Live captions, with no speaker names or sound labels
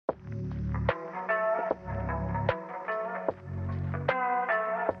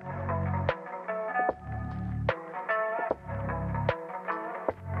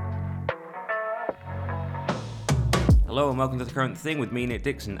Hello and welcome to The Current Thing with me, Nick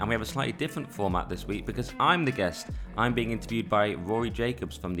Dixon, and we have a slightly different format this week because I'm the guest. I'm being interviewed by Rory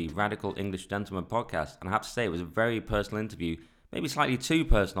Jacobs from the Radical English Gentleman podcast, and I have to say it was a very personal interview, maybe slightly too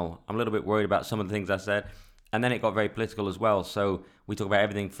personal. I'm a little bit worried about some of the things I said, and then it got very political as well, so we talk about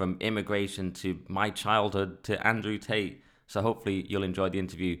everything from immigration to my childhood to Andrew Tate, so hopefully you'll enjoy the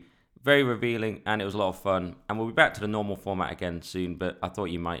interview. Very revealing, and it was a lot of fun, and we'll be back to the normal format again soon, but I thought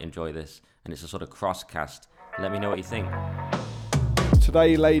you might enjoy this, and it's a sort of crosscast. Let me know what you think.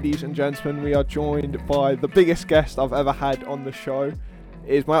 Today, ladies and gentlemen, we are joined by the biggest guest I've ever had on the show.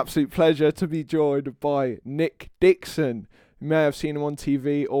 It is my absolute pleasure to be joined by Nick Dixon. You may have seen him on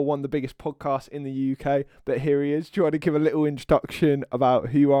TV or one of the biggest podcasts in the UK, but here he is. Do you want to give a little introduction about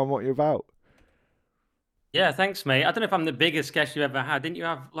who you are and what you're about? Yeah, thanks, mate. I don't know if I'm the biggest guest you ever had. Didn't you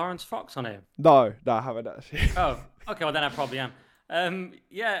have Lawrence Fox on here? No, I haven't actually. Oh, okay, well then I probably am.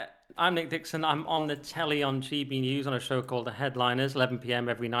 Yeah, I'm Nick Dixon. I'm on the telly on GB News on a show called The Headliners, 11 p.m.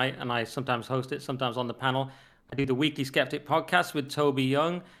 every night, and I sometimes host it, sometimes on the panel. I do the Weekly Skeptic podcast with Toby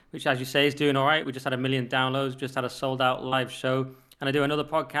Young, which, as you say, is doing all right. We just had 1 million downloads, just had a sold-out live show. And I do another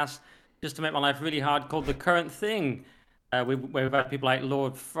podcast just to make my life really hard called The Current Thing, where we've had people like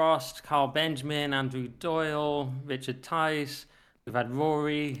Lord Frost, Carl Benjamin, Andrew Doyle, Richard Tice. We've had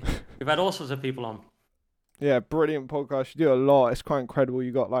Rory. We've had all sorts of people on. Yeah, brilliant podcast. You do a lot. It's quite incredible.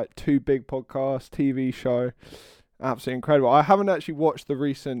 You got like 2 big podcasts, TV show. Absolutely incredible. I haven't actually watched the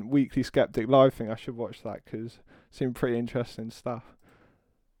recent Weekly Skeptic live thing. I should watch that because it seemed pretty interesting stuff.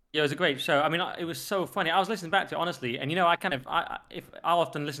 Yeah, it was a great show. I mean, it was so funny. I was listening back to it, honestly, and I'll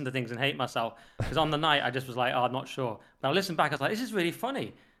often listen to things and hate myself because on the night I just was like, oh, I'm not sure. But I listened back, I was like, this is really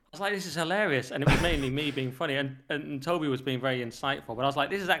funny. I was like, this is hilarious, and it was mainly me being funny, and Toby was being very insightful. But I was like,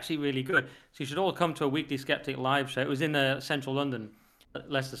 this is actually really good. So you should all come to a Weekly Skeptic live show. It was in central London,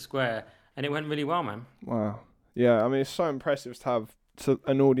 at Leicester Square, and it went really well, man. Wow. Yeah, I mean, it's so impressive to have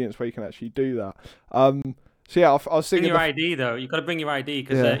an audience where you can actually do that. So yeah, I was thinking... Bring your ID, though. You've got to bring your ID,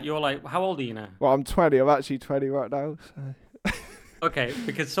 because you're like... How old are you now? Well, I'm 20. I'm actually 20 right now. So. Okay,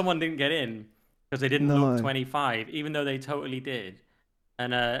 because someone didn't get in, because they didn't look 25, even though they totally did.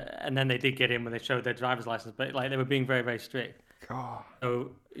 And then they did get in when they showed their driver's license, but like they were being very, very strict. God.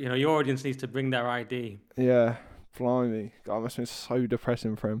 So, your audience needs to bring their ID. Yeah, blimey. God, it must have been so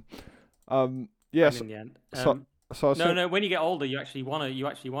depressing for him. Yes. In the end. No, when you get older, you actually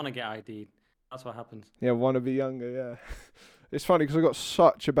wanna get ID'd. That's what happens. Yeah, want to be younger, yeah. It's funny because I've got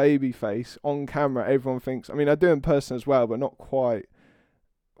such a baby face. On camera, everyone thinks... I mean, I do in person as well, but not quite.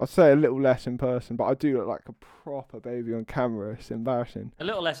 I'd say a little less in person, but I do look like a proper baby on camera. It's embarrassing. A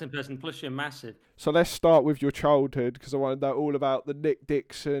little less in person, plus you're massive. So let's start with your childhood, because I want to know all about the Nick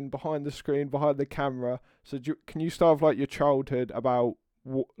Dixon, behind the screen, behind the camera. So can you start with like your childhood, about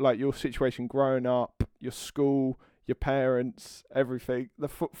like your situation growing up, your school, your parents, everything, the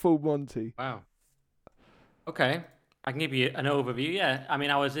full Monty. Wow. Okay, I can give you an overview. Yeah, I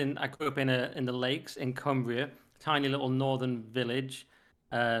mean, I grew up in the Lakes in Cumbria, tiny little northern village,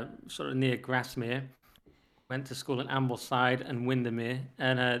 sort of near Grasmere. Went to school in Ambleside and Windermere,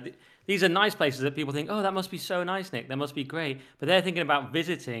 and these are nice places that people think, oh, that must be so nice, Nick. That must be great. But they're thinking about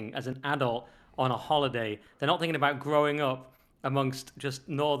visiting as an adult on a holiday. They're not thinking about growing up amongst just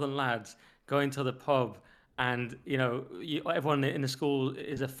northern lads, going to the pub. And, everyone in the school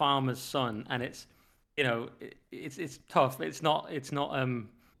is a farmer's son, and it's tough. It's not,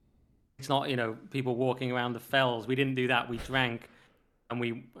 people walking around the fells. We didn't do that. We drank and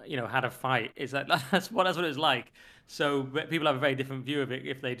we, had a fight. That's what it was like. So people have a very different view of it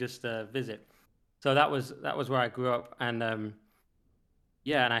if they just visit. So that was where I grew up. And, and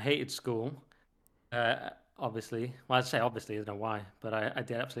I hated school, obviously. Well, I'd say obviously, I don't know why, but I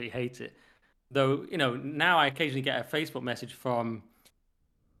did absolutely hate it. Though, now I occasionally get a Facebook message from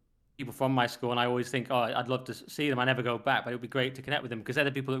people from my school, and I always think, oh, I'd love to see them. I never go back, but it would be great to connect with them because they're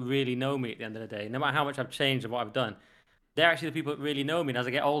the people that really know me at the end of the day. No matter how much I've changed and what I've done, they're actually the people that really know me. And as I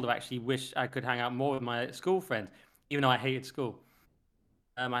get older, I actually wish I could hang out more with my school friends, even though I hated school.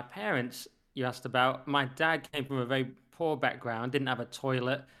 My parents, you asked about, my dad came from a very poor background, didn't have a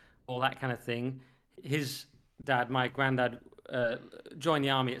toilet, all that kind of thing. His dad, my granddad, joined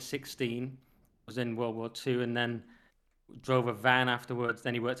the army at 16. Was in World War II, and then drove a van afterwards.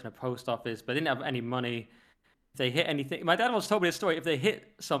 Then he worked in a post office, but didn't have any money. If they hit anything, my dad once told me a story. If they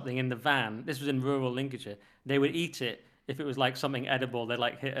hit something in the van, this was in rural Lincolnshire, they would eat it. If it was like something edible, they'd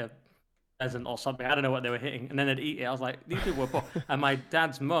like hit a pheasant or something. I don't know what they were hitting, and then they'd eat it. I was like, these people were poor. And my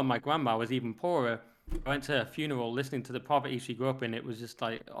dad's mum, my grandma, was even poorer. I went to a funeral, listening to the poverty she grew up in. It was just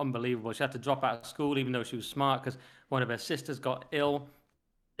like unbelievable. She had to drop out of school, even though she was smart, because one of her sisters got ill.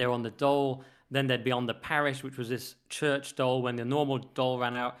 They were on the dole. Then there'd be On the Parish, which was this church dole when the normal dole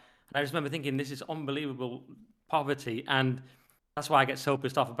ran out. And I just remember thinking, this is unbelievable poverty. And that's why I get so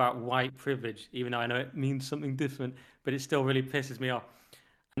pissed off about white privilege, even though I know it means something different, but it still really pisses me off.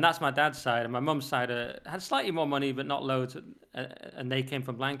 And that's my dad's side. And my mum's side had slightly more money, but not loads. And they came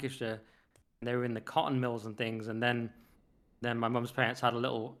from Lancashire. And they were in the cotton mills and things. And then my mum's parents had a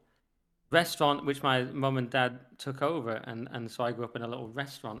little restaurant, which my mum and dad took over. And so I grew up in a little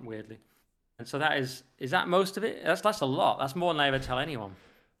restaurant, weirdly. And so is that most of it? That's a lot. That's more than I ever tell anyone.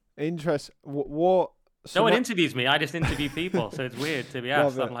 Interest. What? So no one interviews me. I just interview people. So it's weird to be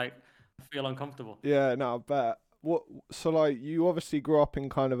asked. I'm like, I feel uncomfortable. Yeah, no, I bet. What? So like, you obviously grew up in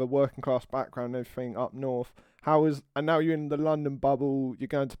kind of a working class background and everything up north. And now you're in the London bubble. You're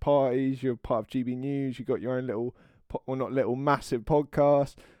going to parties. You're part of GB News. You got your own little, well, not little, massive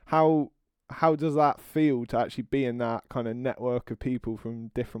podcast. How does that feel to actually be in that kind of network of people from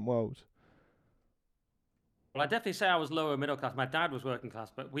different worlds? Well, I definitely say I was lower middle class. My dad was working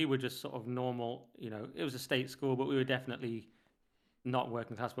class, but we were just sort of normal. You know, it was a state school, but we were definitely not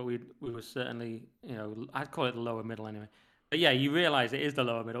working class. But we were certainly, you know, I'd call it the lower middle anyway. But yeah, you realize it is the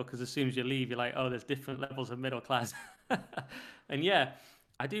lower middle because as soon as you leave, you're like, oh, there's different levels of middle class. And yeah,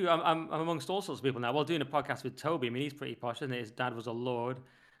 I do. I'm amongst all sorts of people now. Well, doing a podcast with Toby, I mean, he's pretty posh, isn't it? His dad was a lord,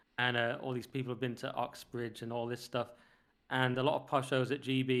 and all these people have been to Oxbridge and all this stuff, and a lot of poshos at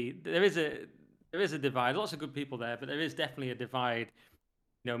GB. There is a divide. Lots of good people there, but there is definitely a divide.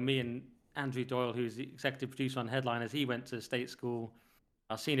 You know, me and Andrew Doyle, who's the executive producer on Headliners, he went to state school.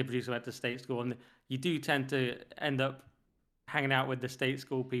 Our senior producer went to state school, and you do tend to end up hanging out with the state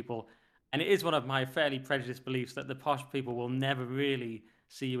school people. And it is one of my fairly prejudiced beliefs that the posh people will never really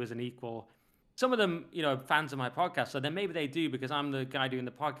see you as an equal. Some of them, you know, fans of my podcast, so then maybe they do because I'm the guy doing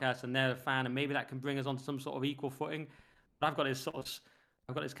the podcast and they're a fan, and maybe that can bring us on some sort of equal footing. But I've got this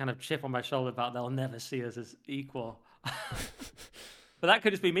kind of chip on my shoulder about they'll never see us as equal. But that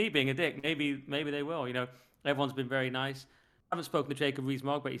could just be me being a dick. Maybe they will. You know, everyone's been very nice. I haven't spoken to Jacob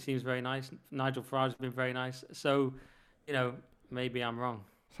Rees-Mogg, but he seems very nice. Nigel Farage has been very nice. So, you know, maybe I'm wrong.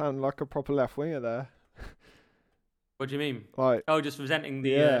 Sound like a proper left winger there. What do you mean? Like, just resenting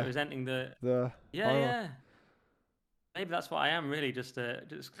the yeah. Maybe that's what I am really, just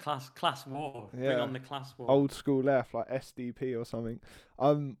class war. Yeah. Bring on the class war. Old school left, like SDP or something.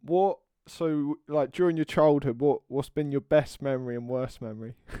 So like during your childhood, what's been your best memory and worst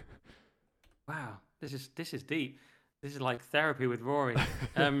memory? Wow, this is deep. This is like therapy with Rory.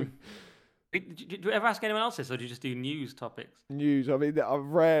 Do you ever ask anyone else this, or do you just do news topics? News. I mean,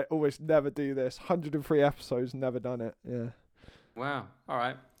 almost never do this. 103 episodes, never done it. Yeah. Wow. All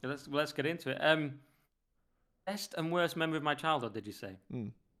right. Let's get into it. Best and worst memory of my childhood, did you say?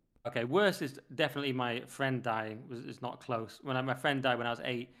 Okay, worst is definitely my friend dying. It's not close. My friend died when I was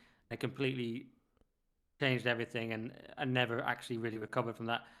 8, it completely changed everything, and I never actually really recovered from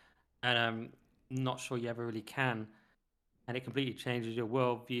that. And I'm not sure you ever really can. And it completely changes your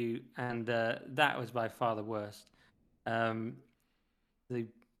worldview, and that was by far the worst. Not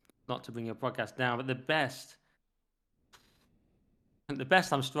to bring your podcast down, but the best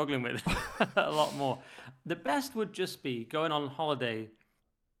I'm struggling with a lot more. The best would just be going on holiday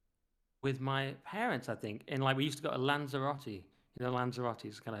with my parents, I think. And like we used to go to Lanzarote. You know, Lanzarote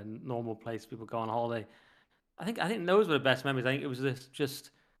is kind of a normal place people go on holiday. I think those were the best memories. I think it was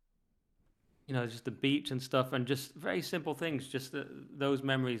just the beach and stuff, and just very simple things. Just those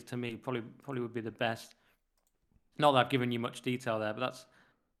memories to me probably would be the best. Not that I've given you much detail there, but that's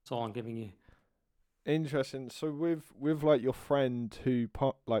all I'm giving you. Interesting. So with like your friend who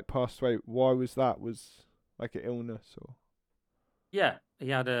passed away, why was that? Was like an illness or? Yeah, he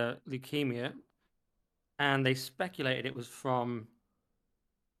had a leukemia, and they speculated it was from.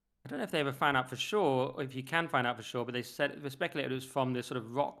 I don't know if they ever found out for sure, or if you can find out for sure, but they speculated it was from the sort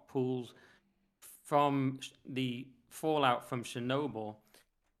of rock pools from the fallout from Chernobyl,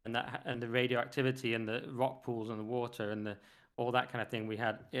 and the radioactivity and the rock pools and the water and all that kind of thing we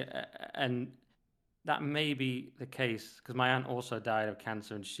had, and that may be the case because my aunt also died of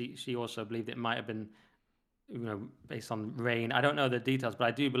cancer, and she also believed it might have been, based on rain. I don't know the details, but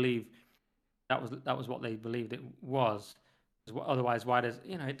I do believe that was what they believed it was. Otherwise, why does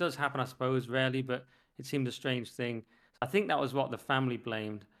it does happen, I suppose, rarely, but it seemed a strange thing. I think that was what the family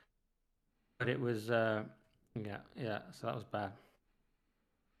blamed, but it was so that was bad.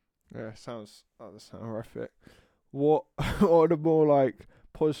 Yeah, sounds horrific. What on a more like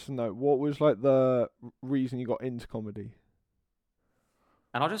positive note, what was like the reason you got into comedy?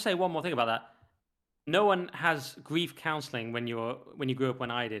 And I'll just say one more thing about that. No one has grief counseling when you grew up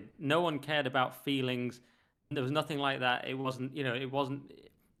when I did. No one cared about feelings. There was nothing like that. It wasn't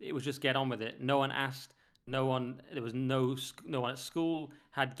it was just get on with it. No one asked. No one. There was no one at school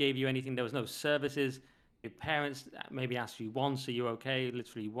gave you anything. There was no services. Your parents maybe asked you once, "Are you okay?"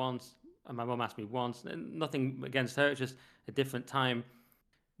 Literally once. And my mum asked me once. And nothing against her. It's just a different time.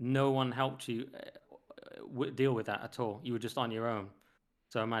 No one helped you deal with that at all. You were just on your own.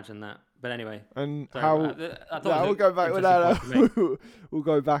 So imagine that. But anyway. And so how? I thought We'll go back with that. We'll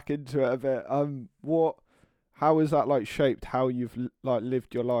go back into it a bit. How has that like shaped how you've like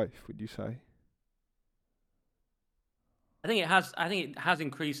lived your life? Would you say? I think it has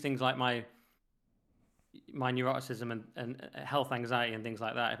increased things like my neuroticism and health anxiety and things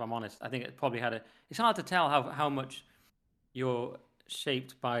like that. If I'm honest, I think it probably it's hard to tell how much you're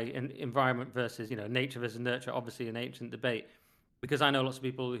shaped by an environment versus nature versus nurture. Obviously, an ancient debate, because I know lots of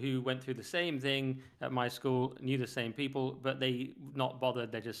people who went through the same thing at my school, knew the same people, but they not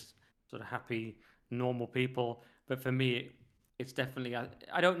bothered. They're just sort of happy, normal people. But for me, it's definitely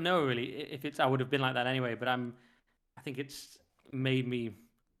I don't know really if I would have been like that anyway. But I think it's made me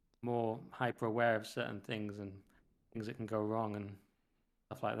more hyper aware of certain things and things that can go wrong and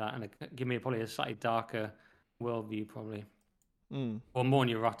stuff like that, and it give me probably a slightly darker worldview, probably, or more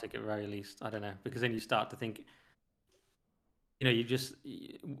neurotic at very least. I don't know, because then you start to think, you just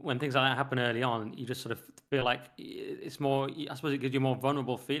when things like that happen early on, you just sort of feel like it's more. I suppose it gives you a more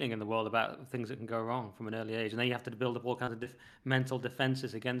vulnerable feeling in the world about things that can go wrong from an early age, and then you have to build up all kinds of mental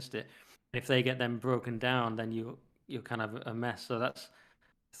defenses against it. And if they get them broken down, then you're kind of a mess. So that's,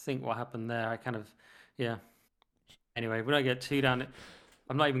 I think, what happened there. I kind of, yeah. Anyway, we don't get too down.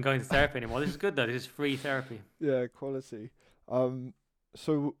 I'm not even going to therapy anymore. This is good though. This is free therapy. Yeah, quality.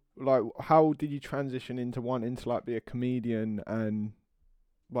 So like, how did you transition into wanting to like be a comedian and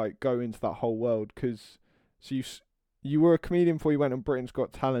like go into that whole world? Because you were a comedian before you went on Britain's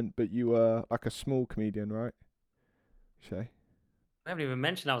Got Talent, but you were like a small comedian, right? Shay? I haven't even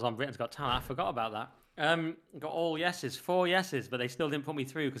mentioned I was on Britain's Got Talent. I forgot about that. Got all yeses, 4 yeses, but they still didn't put me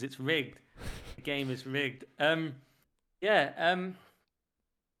through because it's rigged. The game is rigged.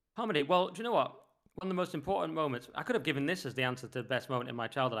 Comedy. Well, do you know what? One of the most important moments, I could have given this as the answer to the best moment in my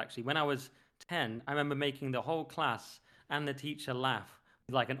childhood, actually. When I was 10, I remember making the whole class and the teacher laugh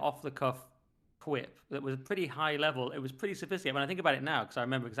with like an off-the-cuff quip that was pretty high level. It was pretty sophisticated. When I think about it now, because I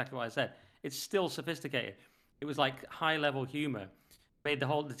remember exactly what I said, it's still sophisticated. It was like high-level humor. Made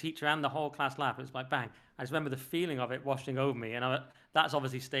the teacher and the whole class laugh. It was like bang. I just remember the feeling of it washing over me, and that's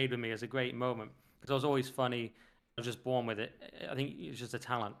obviously stayed with me as a great moment because I was always funny. I was just born with it. I think it's just a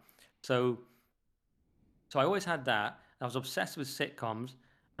talent. So I always had that. I was obsessed with sitcoms.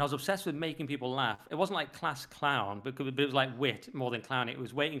 And I was obsessed with making people laugh. It wasn't like class clown, but it was like wit more than clown. It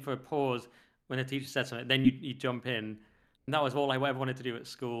was waiting for a pause when the teacher said something, then you jump in. And that was all I ever wanted to do at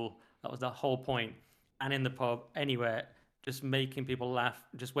school. That was the whole point. And in the pub, anywhere, just making people laugh,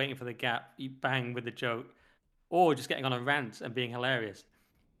 just waiting for the gap, you bang with the joke, or just getting on a rant and being hilarious.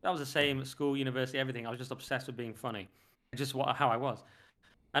 That was the same at school, university, everything. I was just obsessed with being funny. Just how I was.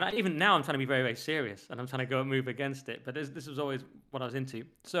 And even now, I'm trying to be very, very serious, and I'm trying to go and move against it. But this was always what I was into.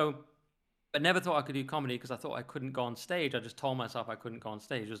 So I never thought I could do comedy because I thought I couldn't go on stage. I just told myself I couldn't go on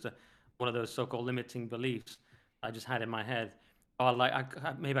stage. It was one of those so-called limiting beliefs I just had in my head. Oh,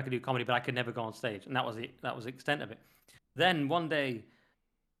 like maybe I could do comedy, but I could never go on stage, and that was the extent of it. Then one day,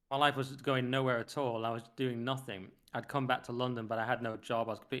 my life was going nowhere at all. I was doing nothing. I'd come back to London, but I had no job.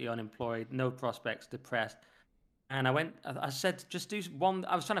 I was completely unemployed, no prospects, depressed. And I said, just do one.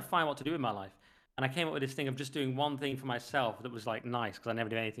 I was trying to find what to do in my life. And I came up with this thing of just doing one thing for myself that was like nice, because I never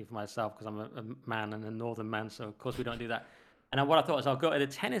do anything for myself because I'm a man and a northern man. So of course we don't do that. And what I thought was I'll go to the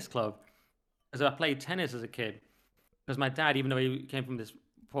tennis club, because I played tennis as a kid. Because my dad, even though he came from this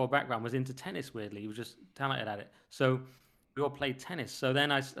poor background, was into tennis weirdly. He was just talented at it. So we all played tennis. So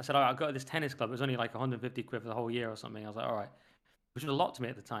then I said, all right, I'll go to this tennis club. It was only like 150 quid for the whole year or something. I was like, all right, which was a lot to me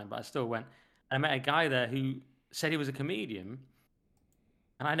at the time, but I still went. And I met a guy there who said he was a comedian,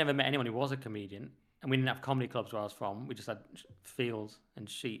 and I never met anyone who was a comedian, and we didn't have comedy clubs where I was from. We just had fields and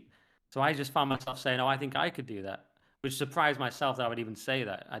sheep. So I just found myself saying, oh, I think I could do that, which surprised myself that I would even say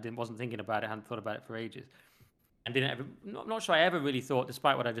that. Wasn't thinking about it, hadn't thought about it for ages. And not sure I ever really thought,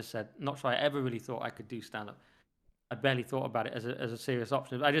 despite what I just said, not sure I ever really thought I could do stand-up. I barely thought about it as a serious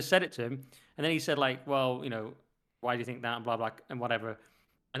option. I just said it to him, and then he said like, well, why do you think that, and blah, blah, and whatever.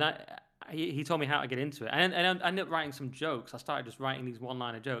 And he told me how to get into it. And I ended up writing some jokes. I started just writing these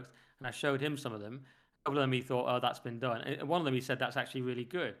one-liner jokes, and I showed him some of them. A couple of them he thought, oh, that's been done. And one of them he said, that's actually really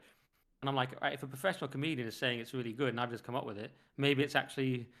good. And I'm like, all right, if a professional comedian is saying it's really good and I've just come up with it, maybe it's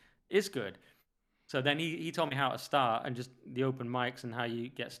actually is good. So then he told me how to start and just the open mics and how you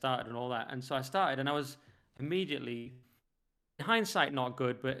get started and all that. And so I started, and I was immediately in hindsight, not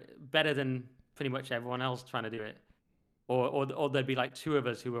good, but better than pretty much everyone else trying to do it. Or there'd be like two of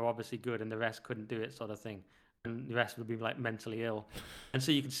us who were obviously good and the rest couldn't do it, sort of thing. And the rest would be like mentally ill. And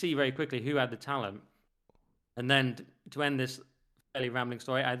so you could see very quickly who had the talent. And then to end this fairly rambling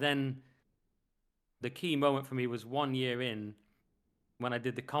story, the key moment for me was 1 year in when I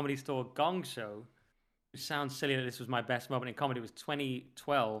did the Comedy Store Gong Show. It sounds silly that this was my best moment in comedy. It was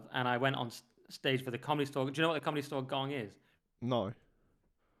 2012, and I went on stage for the Comedy Store. Do you know what the Comedy Store Gong is? No.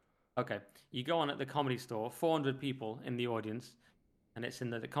 Okay. You go on at the Comedy Store, 400 people in the audience, and it's in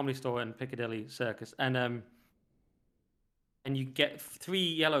the Comedy Store in Piccadilly Circus. And you get 3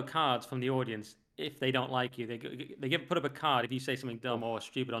 yellow cards from the audience if they don't like you. They put up a card if you say something dumb or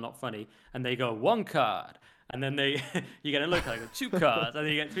stupid or not funny, and they go 1 card. And then you get a look like 2 cards, and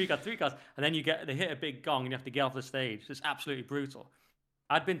then you get 3 cards, and then they hit a big gong, and you have to get off the stage. It's absolutely brutal.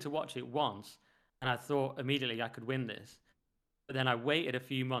 I'd been to watch it once, and I thought immediately I could win this. But then I waited a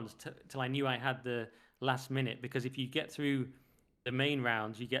few months till I knew I had the last minute, because if you get through the main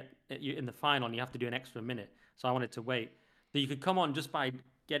rounds, you in the final, and you have to do an extra minute. So I wanted to wait. So you could come on just by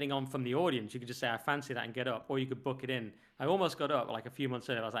getting on from the audience. You could just say, I fancy that, and get up, or you could book it in. I almost got up like a few months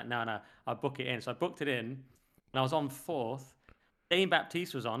later. I was like, no, I'll book it in. So I booked it in, and I was on 4th. Dane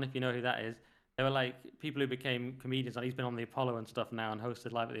Baptiste was on, if you know who that is. They were like people who became comedians, and he's been on the Apollo and stuff now and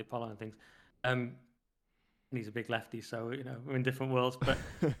hosted live at the Apollo and things. And he's a big lefty, so we're in different worlds.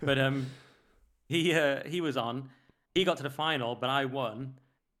 But he was on. He got to the final, but I won.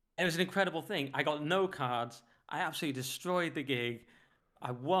 It was an incredible thing. I got no cards. I absolutely destroyed the gig.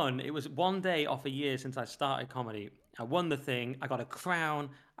 I won. It was 1 day off a year since I started comedy. I won the thing. I got a crown.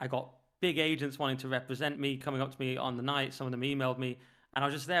 I got big agents wanting to represent me, coming up to me on the night. Some of them emailed me. And I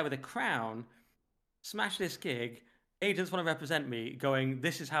was just there with a crown, smash this gig. Agents want to represent me, going,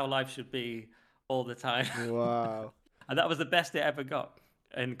 this is how life should be all the time. Wow. And that was the best it ever got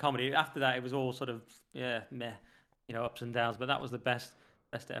in comedy. After that, it was all sort of, meh, ups and downs. But that was the best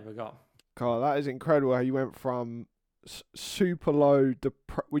it ever got. God, that is incredible how you went from super low.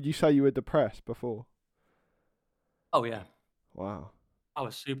 Would you say you were depressed before? Oh, yeah. Wow. I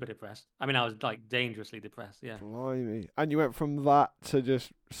was super depressed. I mean, I was like dangerously depressed, yeah. Blimey. And you went from that to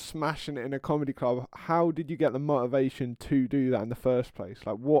just smashing it in a comedy club. How did you get the motivation to do that in the first place?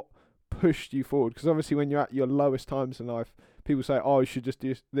 Like, what pushed you forward? Because obviously when you're at your lowest times in life, people say, oh, you should just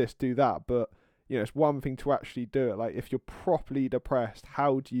do this, do that. But, it's one thing to actually do it. Like, if you're properly depressed,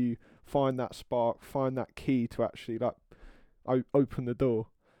 how do you find that spark, find that key to actually, like, open the door?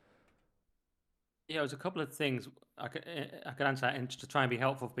 Yeah, it was a couple of things I could answer that and to try and be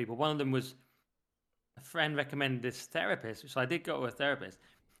helpful for people. One of them was a friend recommended this therapist, so I did go to a therapist,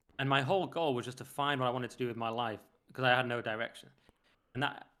 and my whole goal was just to find what I wanted to do with my life because I had no direction.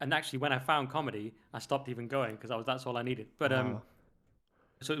 And actually, when I found comedy, I stopped even going because that's all I needed. But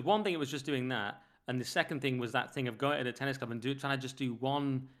so one thing, it was just doing that, and the second thing was that thing of going to the tennis club and trying to just do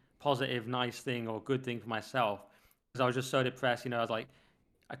one positive, nice thing or good thing for myself because I was just so depressed. I was like,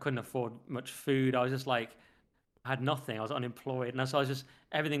 I couldn't afford much food. I was just like, I had nothing. I was unemployed, and so I was just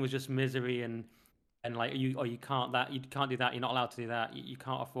everything was just misery and like you can't do that. You're not allowed to do that. You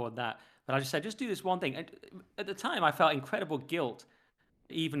can't afford that. But I just said, just do this one thing. And at the time, I felt incredible guilt,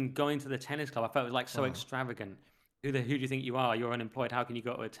 even going to the tennis club. I felt it was like so extravagant. Who do you think you are? You're unemployed. How can you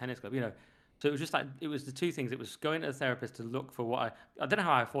go to a tennis club? So it was just like it was the two things. It was going to the therapist to look for what I don't know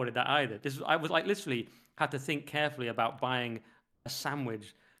how I afforded that either. I was like literally had to think carefully about buying a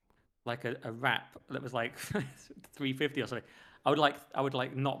sandwich, like a wrap that was like $3.50 or something. I would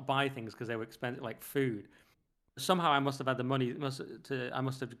like not buy things because they were expensive, like food. Somehow I must have had the money. I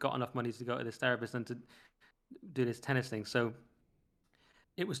must have got enough money to go to this therapist and to do this tennis thing. So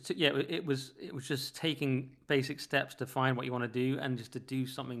it was it was just taking basic steps to find what you want to do and just to do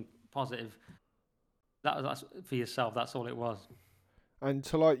something positive. That's for yourself. That's all it was. And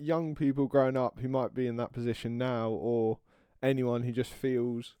to like young people growing up who might be in that position now, or anyone who just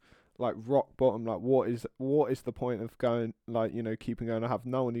feels like rock bottom, like what is the point of going, like, keeping going? I have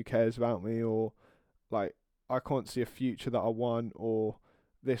no one who cares about me, or like I can't see a future that I want, or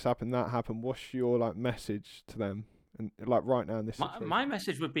this happened, that happened. What's your like message to them, and like right now in this situation? My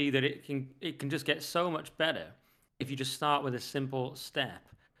message would be that it can just get so much better if you just start with a simple step,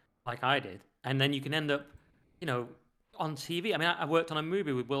 like I did, and then you can end up, on TV. I mean, I worked on a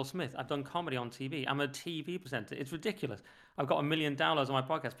movie with Will Smith. I've done comedy on TV. I'm a TV presenter. It's ridiculous. I've got 1 million downloads on my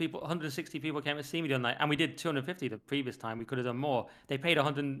podcast. 160 people came to see me the other night, and we did 250 the previous time. We could have done more. They paid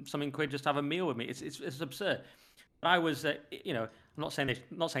 100 something quid just to have a meal with me. It's absurd. But I was, I'm not saying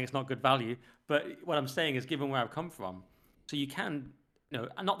it's not good value, but what I'm saying is given where I've come from. So you can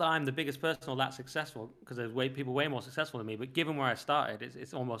not that I'm the biggest person or that successful, because there's people way more successful than me, but given where I started,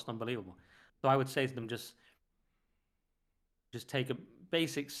 it's almost unbelievable. So I would say to them, just take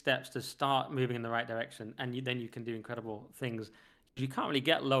basic steps to start moving in the right direction, and then you can do incredible things. You can't really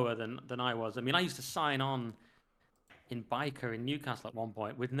get lower than I was. I mean, I used to sign on in Biker in Newcastle at one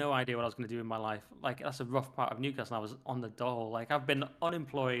point with no idea what I was going to do in my life. Like, that's a rough part of Newcastle. I was on the dole. Like, I've been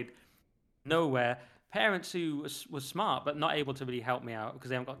unemployed, nowhere. Parents who was smart but not able to really help me out because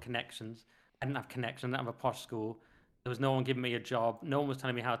they haven't got connections. I didn't have connections. I didn't have a posh school. There was no one giving me a job. No one was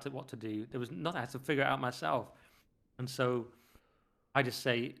telling me what to do. There was nothing. I had to figure it out myself. And so I just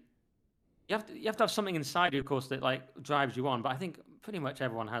say you have to have something inside you, of course, that like drives you on. But I think pretty much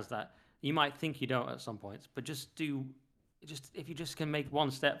everyone has that. You might think you don't at some points, but if you just can make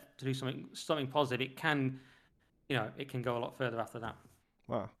one step to do something positive, it can go a lot further after that.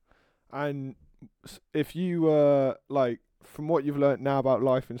 Wow. And if you were like, from what you've learned now about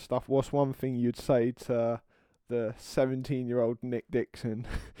life and stuff, what's one thing you'd say to the 17-year-old Nick Dixon?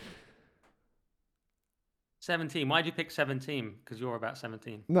 17. Why'd you pick 17? Because you're about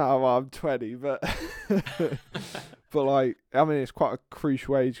 17. No, well, I'm 20, but but like, I mean, it's quite a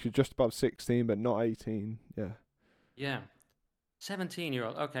crucial age because just above 16, but not 18. Yeah. Yeah.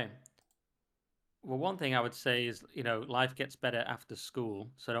 17-year-old. Okay. Well, one thing I would say is, life gets better after school,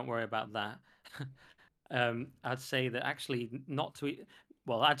 so don't worry about that. I'd say that actually not to.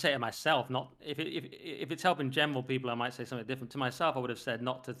 Well, I'd say to myself, not if it's helping general people, I might say something different. To myself, I would have said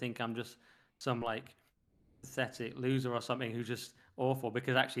not to think I'm just some like pathetic loser or something who's just awful,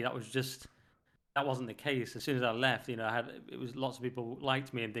 because actually that wasn't the case. As soon as I left, it was lots of people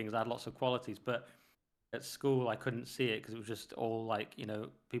liked me and things. I had lots of qualities, but at school I couldn't see it because it was just all like,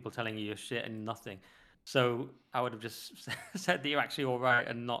 people telling you you're shit and nothing. So I would have just said that you're actually all right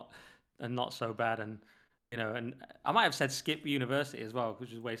and not so bad, and and I might have said skip university as well,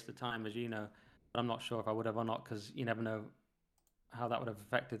 which is a waste of time, as you know. But I'm not sure if I would have or not, because you never know how that would have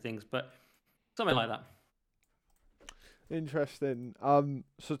affected things. But something like that. Interesting.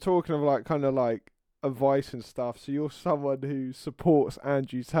 So talking of like kind of like advice and stuff, so you're someone who supports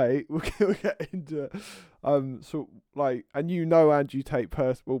Andrew Tate. We'll get into it. So like, and Andrew Tate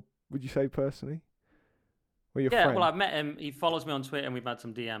well, would you say personally? Or your friend? Well, I've met him. He follows me on Twitter, and we've had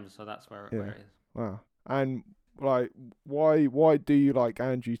some DMs, so that's where it is. Wow. And like, why do you like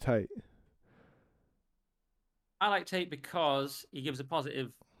Andrew Tate? I like Tate because he gives a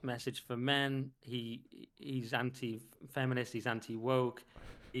positive message for men. He's anti-feminist. He's anti-woke.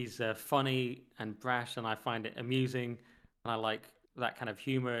 He's funny and brash, and I find it amusing. And I like that kind of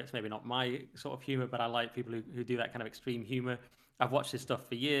humor. It's maybe not my sort of humor, but I like people who do that kind of extreme humor. I've watched his stuff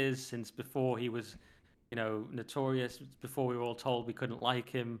for years, since before he was, notorious, before we were all told we couldn't like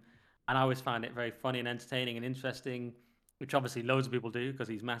him. And I always found it very funny and entertaining and interesting, which obviously loads of people do because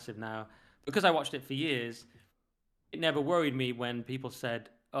he's massive now. Because I watched it for years, it never worried me when people said,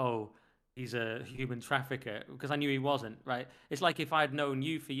 oh, he's a human trafficker, because I knew he wasn't, right? It's like if I'd known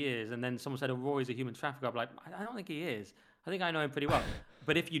you for years and then someone said, oh, Rory's a human trafficker, I'd be like, I don't think he is. I think I know him pretty well.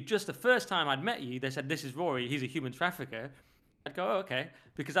 But if just the first time I'd met you, they said, this is Rory, he's a human trafficker, I'd go, oh, okay,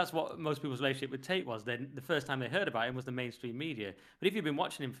 because that's what most people's relationship with Tate was. Then the first time they heard about him was the mainstream media. But if you've been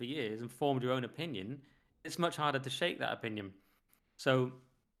watching him for years and formed your own opinion, it's much harder to shake that opinion. So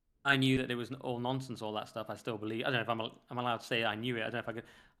I knew that it was all nonsense, all that stuff. I still believe. I don't know if I'm allowed to say I knew it. I don't know if I could.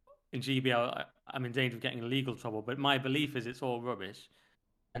 In GBL, I'm in danger of getting in legal trouble, but my belief is it's all rubbish,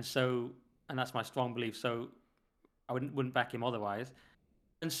 and that's my strong belief. So I wouldn't back him otherwise.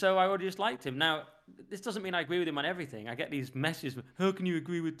 And so I already just liked him. Now, this doesn't mean I agree with him on everything. I get these messages, how can you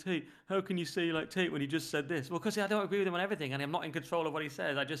agree with Tate? How can you say you like Tate when he just said this? Well, because I don't agree with him on everything, and I'm not in control of what he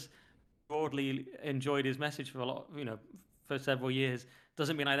says. I just broadly enjoyed his message for for several years.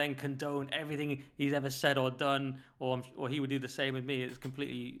 Doesn't mean I then condone everything he's ever said or done, or he would do the same with me. It's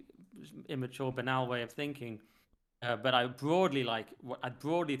completely immature, banal way of thinking. But I broadly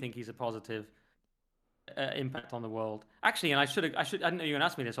think he's a positive impact on the world. Actually, and I didn't know you were going to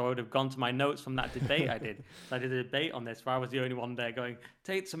ask me this, or I would have gone to my notes from that debate I did. So I did a debate on this where I was the only one there going,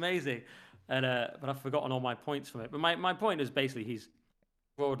 Tate's amazing. And but I've forgotten all my points from it. But my point is basically he's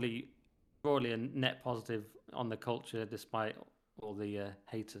broadly a net positive on the culture despite all the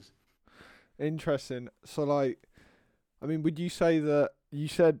haters. Interesting. So like, I mean, would you say that you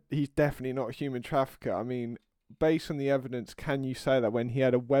said he's definitely not a human trafficker? I mean, based on the evidence, can you say that when he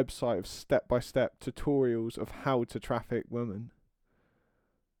had a website of step-by-step tutorials of how to traffic women?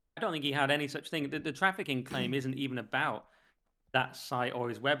 I don't think he had any such thing. The trafficking claim isn't even about that site or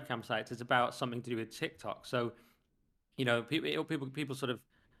his webcam sites. It's about something to do with TikTok. So, people sort of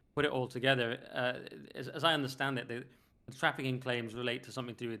put it all together. As I understand it, the trafficking claims relate to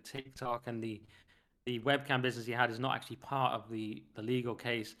something to do with TikTok, and the webcam business he had is not actually part of the legal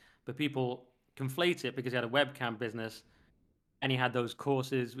case, but people conflate it because he had a webcam business and he had those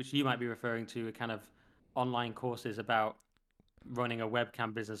courses, which you might be referring to, kind of online courses about running a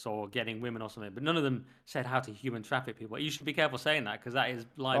webcam business or getting women or something, but none of them said how to human traffic people. You should be careful saying that because that is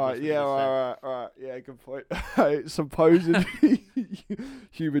libelous. Yeah, all right. Yeah, good point. Supposedly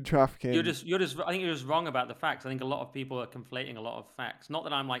human trafficking. I think you're just wrong about the facts. I think a lot of people are conflating a lot of facts. Not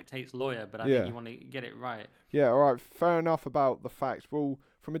that I'm like Tate's lawyer, but I think you want to get it right. Yeah, all right. Fair enough about the facts. Well,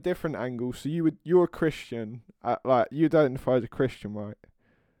 from a different angle. So you're a Christian. Like you identify as a Christian, right?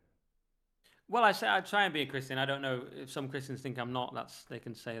 Well, I say I try and be a Christian. I don't know if some Christians think I'm not. They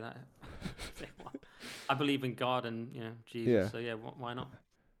can say that. I believe in God and Jesus. Yeah. So yeah, why not?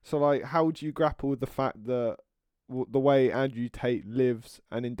 So like, how do you grapple with the fact that the way Andrew Tate lives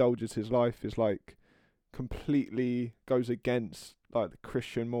and indulges his life is like completely goes against like the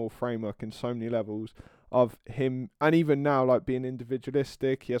Christian moral framework in so many levels of him, and even now like being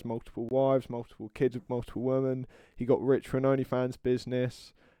individualistic. He has multiple wives, multiple kids with multiple women. He got rich for an OnlyFans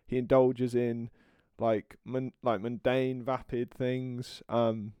business. He indulges in like mundane, vapid things.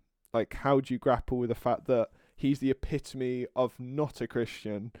 Like how do you grapple with the fact that he's the epitome of not a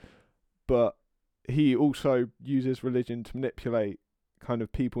Christian, but he also uses religion to manipulate kind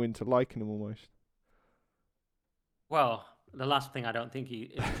of people into liking him almost? Well, the last thing I don't think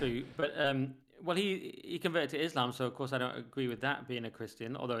is true, but well, he converted to Islam, so of course I don't agree with that being a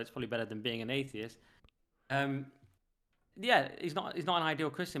Christian, although it's probably better than being an atheist. Yeah, he's not an ideal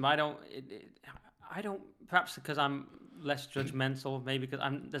Christian, but I don't. Perhaps because I'm less judgmental, maybe because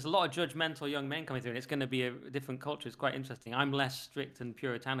there's a lot of judgmental young men coming through, and it's going to be a different culture. It's quite interesting. I'm less strict and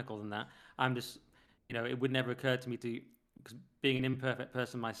puritanical than that. I'm just, it would never occur to me because being an imperfect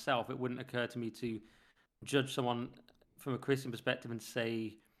person myself, it wouldn't occur to me to judge someone from a Christian perspective and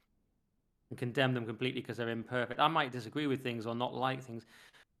say and condemn them completely because they're imperfect. I might disagree with things or not like things.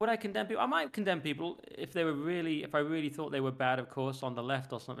 Would I condemn people? I might condemn people if I really thought they were bad, of course, on the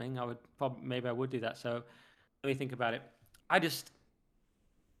left or something. Maybe I would do that. So let me think about it.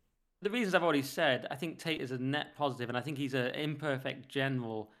 The reasons I've already said, I think Tate is a net positive, and I think he's an imperfect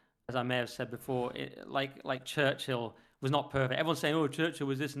general, as I may have said before. Like Churchill was not perfect. Everyone's saying, "Oh, Churchill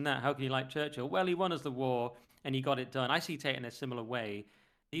was this and that. How can you like Churchill?" Well, he won us the war and he got it done. I see Tate in a similar way.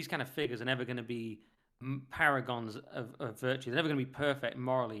 These kind of figures are never going to be paragons of virtue. They're never going to be perfect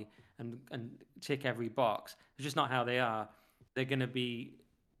morally and tick every box. It's just not how they are. They're going to be,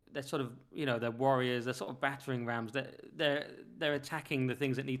 they're sort of, they're warriors. They're sort of battering rams. They're attacking the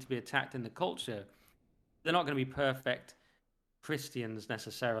things that need to be attacked in the culture. They're not going to be perfect Christians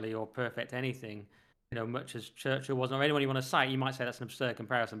necessarily, or perfect anything, much as Churchill wasn't, or anyone you want to cite. You might say that's an absurd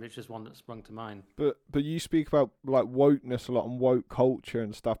comparison, but it's just one that sprung to mind. But you speak about like wokeness a lot and woke culture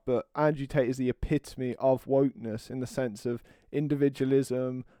and stuff, but Andrew Tate is the epitome of wokeness in the sense of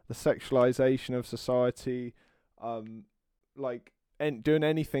individualism, the sexualization of society, doing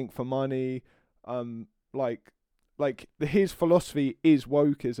anything for money, like his philosophy is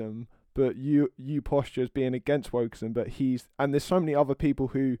wokeism, but you posture as being against wokeism, but and there's so many other people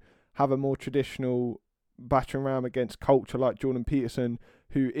who have a more traditional battering ram against culture, like Jordan Peterson,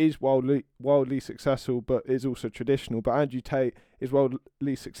 who is wildly successful but is also traditional. But Andrew Tate is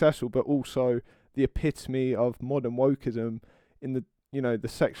wildly successful but also the epitome of modern wokeism in the the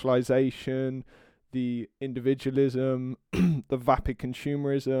sexualization, the individualism, the vapid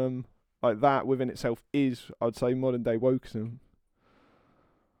consumerism. Like that within itself is, I'd say, modern day wokeism.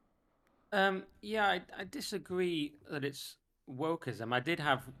 Yeah, I disagree that it's wokeism. I did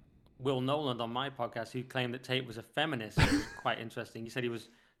have Will Noland on my podcast who claimed that Tate was a feminist. It was quite interesting. He said he was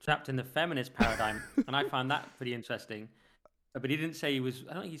trapped in the feminist paradigm, and I found that pretty interesting. But he didn't say he was,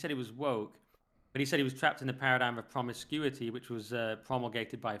 I don't think he said he was woke, but he said he was trapped in the paradigm of promiscuity, which was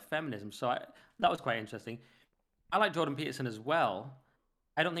promulgated by feminism. So that was quite interesting. I like Jordan Peterson as well.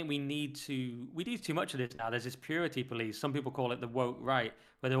 I don't think we do too much of this now. There's this purity police. Some people call it the woke right,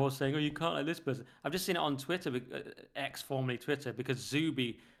 where they're all saying, "Oh, you can't like this person." I've just seen it on Twitter, X formerly Twitter, because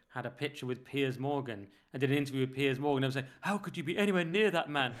Zuby had a picture with Piers Morgan and did an interview with Piers Morgan. I was like, "How could you be anywhere near that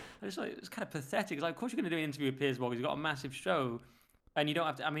man?" It's kind of pathetic. It's like, of course you're going to do an interview with Piers Morgan. He's got a massive show, and you don't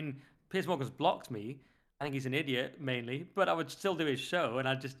have to. I mean, Piers Morgan's blocked me. I think he's an idiot mainly, but I would still do his show, and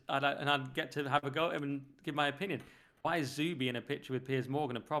I'd get to have a go at him and give my opinion. Why is Zuby in a picture with Piers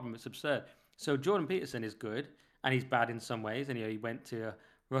Morgan a problem? It's absurd. So Jordan Peterson is good, and he's bad in some ways. And he went to a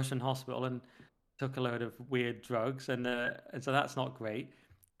Russian hospital and took a load of weird drugs, and so that's not great.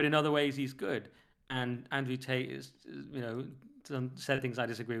 But in other ways, he's good. And Andrew Tate is, said things I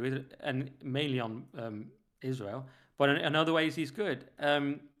disagree with, and mainly on Israel, but in other ways he's good.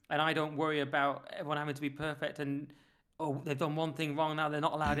 And I don't worry about everyone having to be perfect and they've done one thing wrong now they're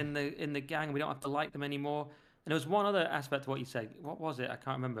not allowed in the gang. We don't have to like them anymore. And there was one other aspect to what you said. What was it? I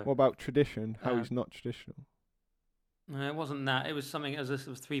can't remember. What about tradition? How Uh, he's not traditional? no, it wasn't that. It was something. It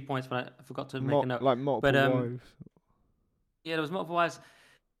was 3 points, but I forgot to make a note. Like multiple But wives. yeah, there was multiple wives.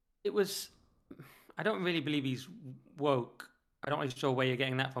 It was. I don't really believe he's woke. I don't really sure where you're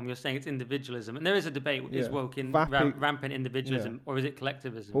getting that from. You're saying it's individualism, and there is a debate: is Yeah. woke in Vapid- rampant individualism, or is it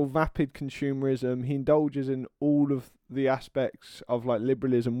collectivism? Well, vapid consumerism. He indulges in all of the aspects of like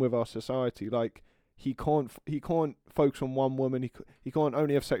liberalism with our society. Like he can't focus on one woman. He can't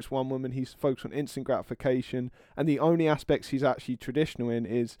only have sex with one woman. He's focused on instant gratification, and the only aspects he's actually traditional in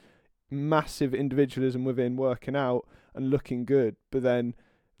is massive individualism within working out and looking good. But then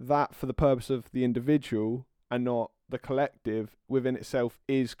that, for the purpose of the individual and not the collective within itself,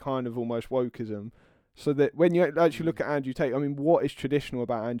 is kind of almost wokeism. So that when you actually look at Andrew Tate, I mean, what is traditional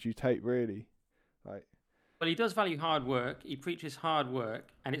about Andrew Tate, really? Like, Well, he does value hard work. He preaches hard work,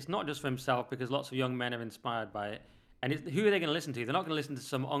 and it's not just for himself because lots of young men are inspired by it. And who are they going to listen to? They're not going to listen to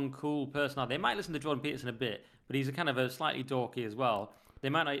some uncool person. They might listen to Jordan Peterson a bit, but he's a kind of a slightly dorky as well. They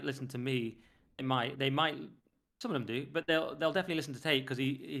might not listen to me. They might. Some of them do, but they'll definitely listen to Tate because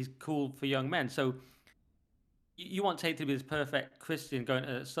he's cool for young men. So you want Tate to be this perfect Christian going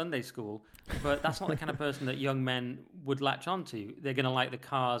to Sunday school, but that's not the kind of person that young men would latch onto. They're going to like the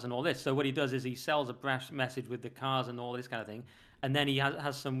cars and all this. So what he does is he sells a brash message with the cars and all this kind of thing, and then he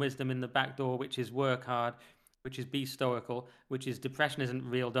has some wisdom in the back door, which is work hard, which is be stoical, which is depression isn't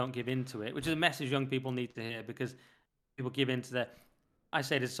real, don't give in to it, which is a message young people need to hear because people give in to their... I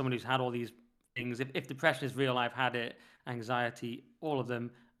say this as someone who's had all these things. If depression is real, I've had it, anxiety, all of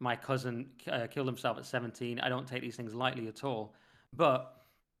them. My cousin killed himself at 17. I don't take these things lightly at all. But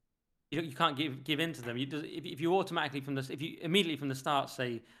you can't give in to them. If you automatically if you immediately from the start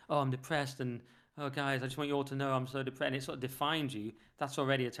say, "Oh, I'm depressed," and "Oh, guys, I just want you all to know I'm so depressed," and it sort of defines you, that's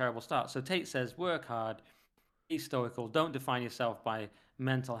already a terrible start. So Tate says, work hard, be stoical, don't define yourself by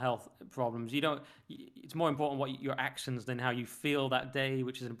mental health problems. It's more important what your actions than how you feel that day,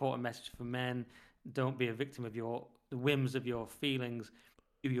 which is an important message for men. Don't be a victim of the whims of your feelings.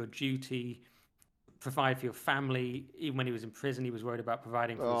 Do your duty, provide for your family. Even when he was in prison, he was worried about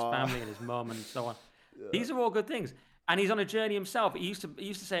providing for his family and his mum and so on. Yeah. These are all good things. And he's on a journey himself. He used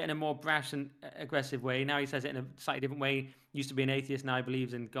to say it in a more brash and aggressive way. Now he says it in a slightly different way. He used to be an atheist. Now he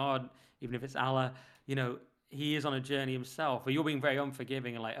believes in God, even if it's Allah. He is on a journey himself. But you're being very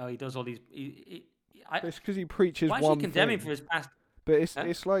unforgiving and like, oh, he does all these. It's because he preaches why one is he condemning thing. For his past? But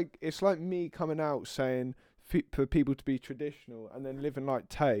it's like me coming out saying for people to be traditional and then living like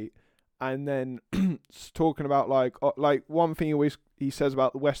Tate, and then talking about like one thing he says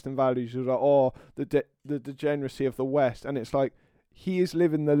about the Western values is like, the degeneracy of the West, and it's like he is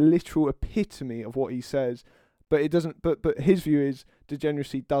living the literal epitome of what he says, but it doesn't. But his view is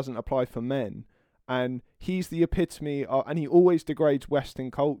degeneracy doesn't apply for men. And he's the epitome, and he always degrades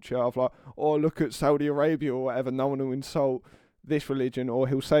Western culture of like, oh, look at Saudi Arabia or whatever. No one will insult this religion, or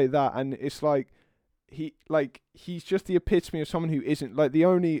he'll say that, and it's like he's just the epitome of someone who isn't like the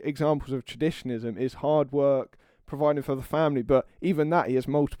only examples of traditionalism is hard work, providing for the family. But even that, he has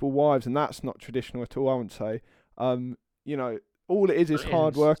multiple wives, and that's not traditional at all. I wouldn't say. All it is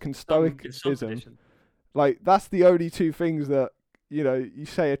hard work and stoicism. Like that's the only two things that you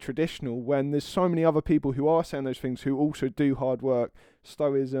say are traditional, when there's so many other people who are saying those things who also do hard work,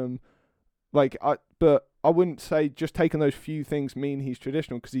 stoicism. But I wouldn't say just taking those few things mean he's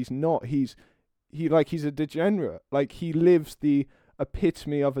traditional, because he's not. He's a degenerate. Like he lives the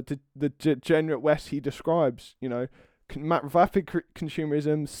epitome of the degenerate West he describes. Vapid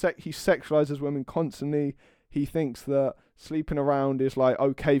consumerism. He sexualizes women constantly. He thinks that sleeping around is like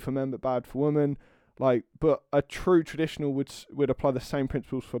okay for men but bad for women. But a true traditional would apply the same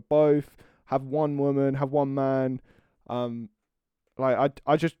principles for both. Have one woman, have one man.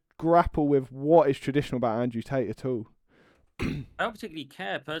 I just grapple with what is traditional about Andrew Tate at all. I don't particularly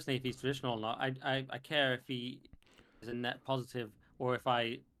care personally if he's traditional or not. I care if he is a net positive or if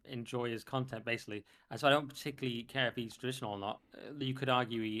I enjoy his content, basically. And so I don't particularly care if he's traditional or not. You could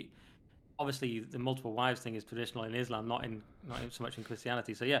argue obviously the multiple wives thing is traditional in Islam, not so much in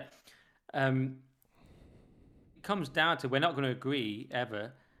Christianity. So yeah, it comes down to we're not going to agree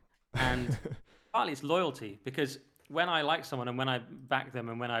ever, and partly it's loyalty, because when I like someone and when I back them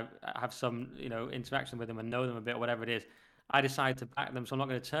and when I have some interaction with them and know them a bit or whatever it is, I decide to back them, so I'm not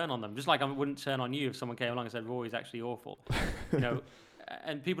going to turn on them. Just like I wouldn't turn on you if someone came along and said Rory's actually awful,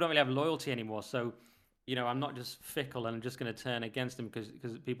 and people don't really have loyalty anymore. So I'm not just fickle and I'm just going to turn against him because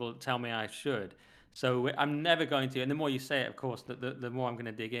people tell me I should. So I'm never going to. And the more you say it, of course, the more I'm going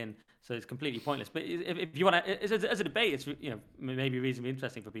to dig in. So it's completely pointless. But if you want to, as a debate, it's maybe reasonably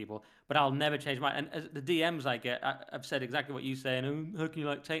interesting for people. But I'll never change my. And as the DMs I get, I've said exactly what you say. And how can you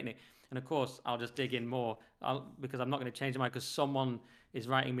like taking it? And of course, I'll just dig in more because I'm not going to change my mind because someone is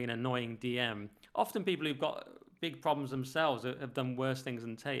writing me an annoying DM. Often people who've got big problems themselves have done worse things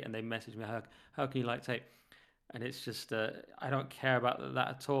than Tate, and they message me, how can you like Tate? And it's just, I don't care about that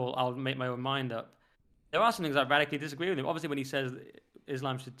at all. I'll make my own mind up. There are some things I radically disagree with him. Obviously, when he says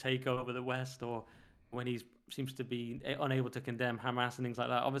Islam should take over the West, or when he seems to be unable to condemn Hamas and things like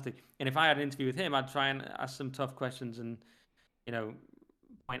that, obviously. And if I had an interview with him, I'd try and ask some tough questions and,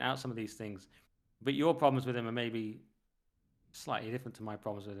 point out some of these things. But your problems with him are maybe slightly different to my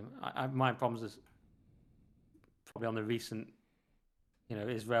problems with him. My problems is probably on the recent,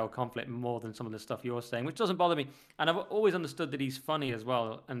 Israel conflict more than some of the stuff you're saying, which doesn't bother me. And I've always understood that he's funny as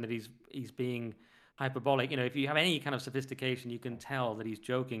well, and that he's being hyperbolic. If you have any kind of sophistication, you can tell that he's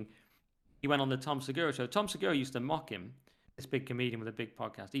joking. He went on the Tom Segura show. Tom Segura used to mock him, this big comedian with a big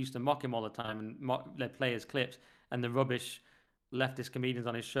podcast. He used to mock him all the time and they'd play his clips, and the rubbish leftist comedians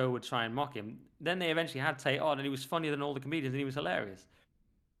on his show would try and mock him. Then they eventually had Tate on, and he was funnier than all the comedians, and he was hilarious.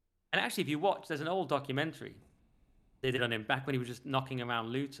 And actually, if you watch, there's an old documentary they did on him back when he was just knocking around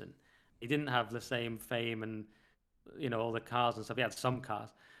Luton. He didn't have the same fame and, all the cars and stuff. He had some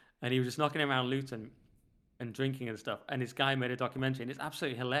cars. And he was just knocking around Luton and drinking and stuff. And this guy made a documentary, and it's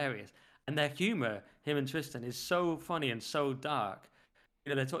absolutely hilarious. And their humor, him and Tristan, is so funny and so dark.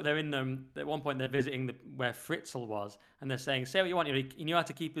 They're in them. At one point, they're visiting where Fritzl was, and they're saying, "Say what you want." He knew how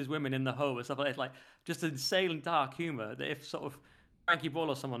to keep his women in the home and stuff like that. It's like just insane dark humor. That if sort of Frankie Ball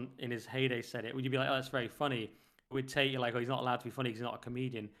or someone in his heyday said it, would you be like, "Oh, that's very funny"? With Tate, you're like, "Oh, he's not allowed to be funny because he's not a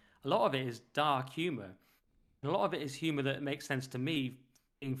comedian." A lot of it is dark humor. And a lot of it is humor that makes sense to me,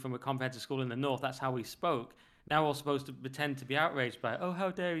 being from a comprehensive school in the north. That's how we spoke. Now we're all supposed to pretend to be outraged by, "Oh,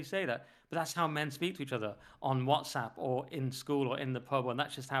 how dare he say that?" But that's how men speak to each other on WhatsApp or in school or in the pub, and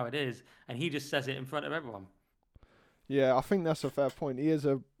that's just how it is. And he just says it in front of everyone. Yeah, I think that's a fair point. He is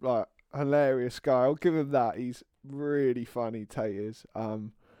a hilarious guy. I'll give him that. He's really funny. Tate is.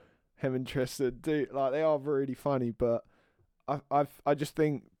 Him and Tristan they are really funny. But I just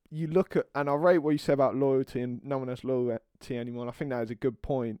think you look at, and I rate what you said about loyalty and no one has loyalty anymore. And I think that is a good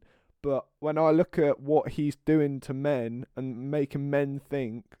point. But when I look at what he's doing to men and making men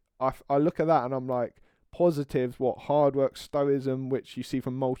think, I look at that and I'm like, positives, hard work, stoicism, which you see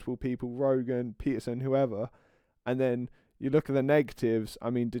from multiple people, Rogan, Peterson, whoever. And then you look at the negatives,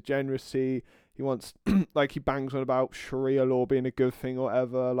 I mean, degeneracy, he wants, he bangs on about Sharia law being a good thing or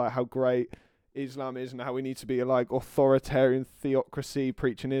whatever, like how great Islam is and how we need to be authoritarian theocracy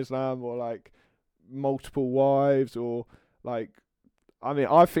preaching Islam, or multiple wives, or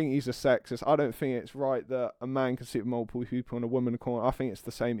I think he's a sexist. I don't think it's right that a man can sit with multiple people and a woman can't. I think it's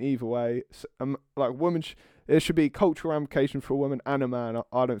the same either way. Women, there should be cultural ramification for a woman and a man.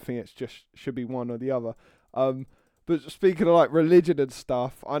 I don't think it's just should be one or the other. But speaking of religion and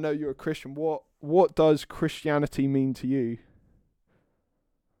stuff, I know you're a Christian. What does Christianity mean to you?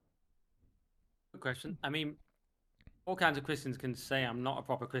 Good question. I mean, all kinds of Christians can say I'm not a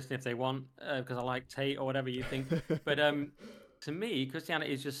proper Christian if they want, because I like Tate or whatever you think. But to me,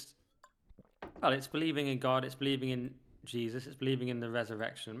 Christianity is just, it's believing in God, it's believing in Jesus, it's believing in the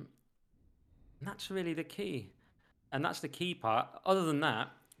resurrection. And that's really the key. And that's the key part. Other than that,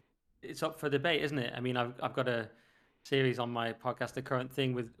 it's up for debate, isn't it? I mean, I've got a series on my podcast, The Current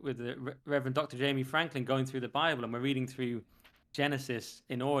Thing, with the Reverend Dr. Jamie Franklin, going through the Bible, and we're reading through Genesis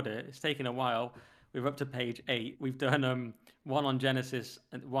in order. It's taken a while. We're up to page 8. We've done one on Genesis,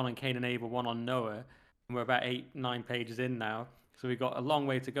 one on Cain and Abel, one on Noah. And we're about 8-9 pages in now. So we've got a long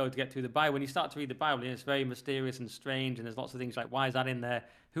way to go to get through the Bible. When you start to read the Bible, it's very mysterious and strange, and there's lots of things like, why is that in there?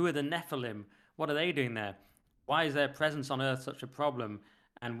 Who are the Nephilim? What are they doing there? Why is their presence on earth such a problem?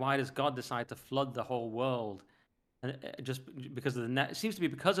 And why does God decide to flood the whole world? And just because of it seems to be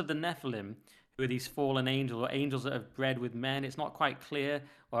because of the Nephilim, who are these fallen angels, or angels that have bred with men. It's not quite clear.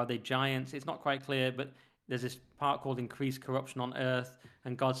 Or are they giants? It's not quite clear, but there's this part called increased corruption on earth,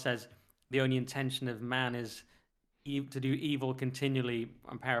 and God says the only intention of man is to do evil continually.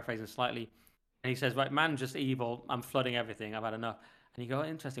 I'm paraphrasing slightly. And he says, right, man's just evil. I'm flooding everything. I've had enough. And you go,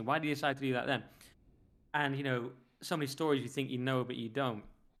 interesting. Why did you decide to do that then? And, so many stories you think you know, but you don't.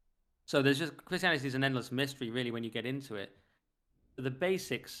 So there's just, Christianity is an endless mystery, really, when you get into it. But the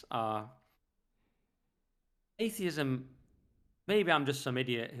basics are atheism. Maybe I'm just some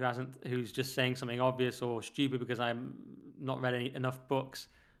idiot who's just saying something obvious or stupid because I'm not read enough books.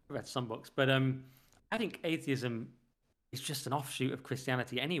 I read some books, but I think atheism is just an offshoot of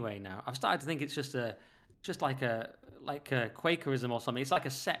Christianity anyway. Now I've started to think it's just like a Quakerism or something. It's like a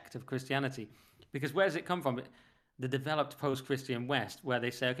sect of Christianity, because where does it come from? The developed post-Christian West, where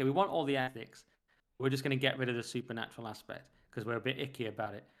they say, okay, we want all the ethics, we're just going to get rid of the supernatural aspect because we're a bit icky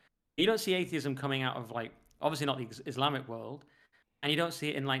about it. You don't see atheism coming out of, like, obviously not the Islamic world, and you don't see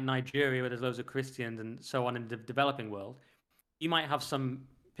it in like Nigeria where there's loads of Christians and so on in the developing world. You might have some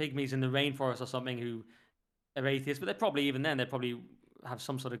pygmies in the rainforest or something who are atheists, but they're probably, even then, they probably have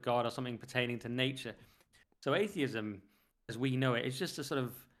some sort of god or something pertaining to nature. So atheism, as we know it, is just a sort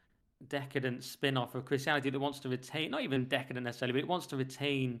of decadent spin-off of Christianity that wants to retain, not even decadent necessarily, but it wants to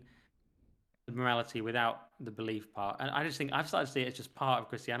retain the morality without the belief part. And I just think I've started to see it as just part of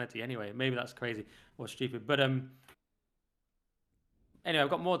Christianity anyway. Maybe that's crazy or stupid, but anyway,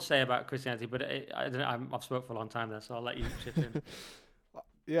 I've got more to say about Christianity, but I don't know, I've spoke for a long time there, so I'll let you chip in.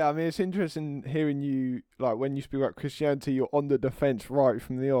 Yeah, I mean, it's interesting hearing you, like, when you speak about Christianity, you're on the defense right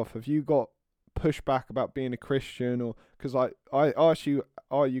from the off. Have you got pushback about being a Christian, or because I asked you,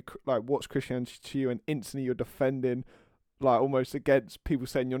 are you like, what's Christianity to you, and instantly you're defending, like, almost against people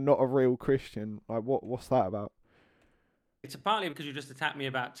saying you're not a real Christian. Like, what's that about? It's partly because you just attacked me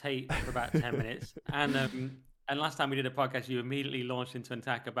about Tate for about 10 minutes, and last time we did a podcast, you immediately launched into an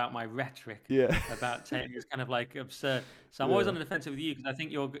attack about my rhetoric about Tate. It's kind of like absurd. So I'm always on the defensive with you because I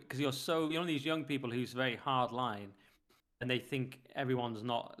think you're one of these young people who's very hard line, and they think everyone's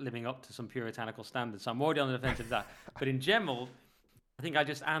not living up to some puritanical standards. So I'm already on the defensive of that. But in general, I think I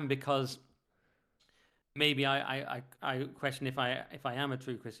just am, because maybe I question if I am a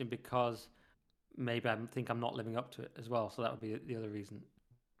true Christian, because maybe I think I'm not living up to it as well. So that would be the other reason.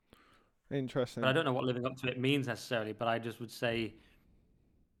 Interesting. But I don't know what living up to it means necessarily. But I just would say,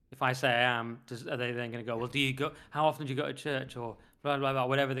 if I say I am, are they then going to go, well, do you go? How often do you go to church, or blah blah blah,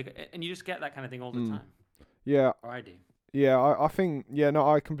 whatever? And you just get that kind of thing all the time. Yeah. Or I do. Yeah, I think, no,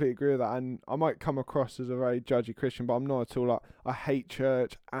 I completely agree with that, and I might come across as a very judgy Christian, but I'm not at all. Like, I hate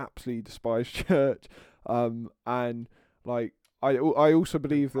church, absolutely despise church, and like I also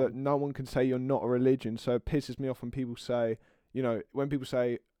believe that no one can say you're not a religion. So it pisses me off when people say, when people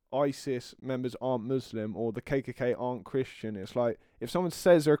say ISIS members aren't Muslim or the KKK aren't Christian. It's like, if someone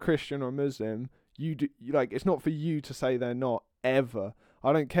says they're a Christian or a Muslim, it's not for you to say they're not, ever.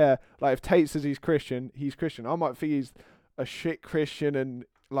 I don't care. Like, if Tate says he's Christian, he's Christian. I might think he's a shit Christian and,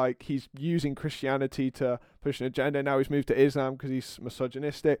 like, he's using Christianity to push an agenda. Now he's moved to Islam because he's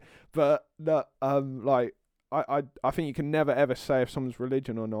misogynistic. But that, I think you can never ever say if someone's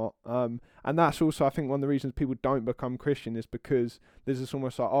religion or not. And that's also, I think, one of the reasons people don't become Christian is because there's this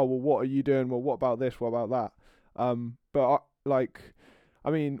almost like, oh, well, what are you doing? Well, what about this? What about that?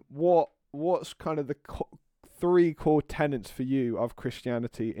 What's kind of the three core tenets for you of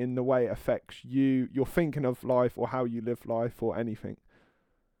Christianity in the way it affects you, your thinking of life, or how you live life, or anything?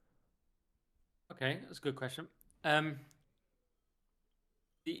 Okay, that's a good question.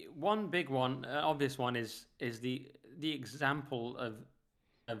 The one big one, obvious one, is the example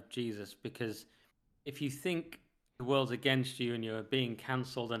of Jesus, because if you think the world's against you and you're being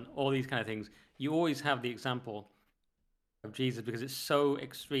cancelled and all these kind of things, you always have the example of Jesus, because it's so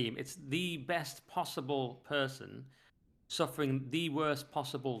extreme. It's the best possible person suffering the worst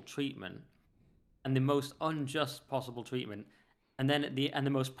possible treatment and the most unjust possible treatment, and then the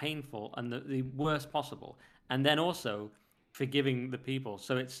most painful and the worst possible, and then also forgiving the people.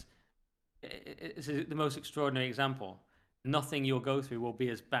 So it's the most extraordinary example. Nothing you'll go through will be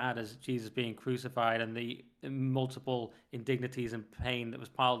as bad as Jesus being crucified and the multiple indignities and pain that was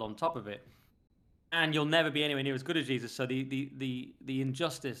piled on top of it. And you'll never be anywhere near as good as Jesus. So the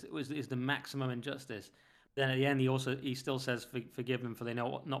injustice is the maximum injustice. Then at the end, he still says, forgive them, for they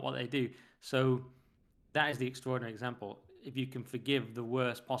know not what they do. So that is the extraordinary example. If you can forgive the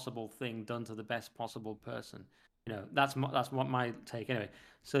worst possible thing done to the best possible person, that's what my take anyway.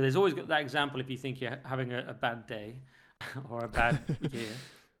 So there's always got that example if you think you're having a bad day or a bad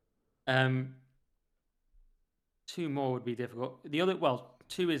year. Two more would be difficult.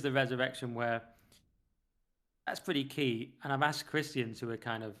 Two is the resurrection, where that's pretty key. And I've asked Christians who are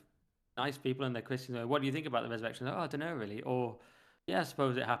kind of nice people and they're Christians, what do you think about the resurrection? Like, I don't know really. Or, yeah, I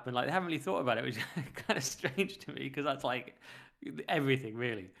suppose it happened. Like, they haven't really thought about it, which is kind of strange to me, because that's like everything,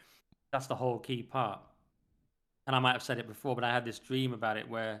 really. That's the whole key part. And I might have said it before, but I had this dream about it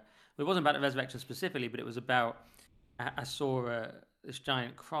where it wasn't about the resurrection specifically, but it was about, I saw this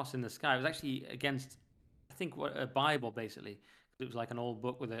giant cross in the sky. It was actually against, I think, a Bible, basically. It was like an old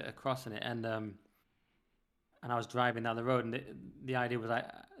book with a cross in it. And I was driving down the road, and the idea was,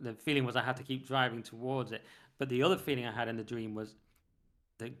 the feeling was I had to keep driving towards it. But the other feeling I had in the dream was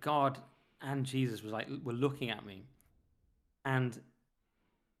that God and Jesus were looking at me, and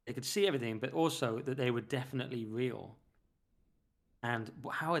they could see everything, but also that they were definitely real. And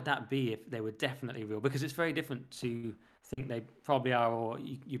how would that be if they were definitely real? Because it's very different to think they probably are, or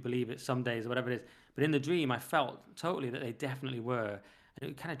you believe it some days, or whatever it is. But in the dream, I felt totally that they definitely were.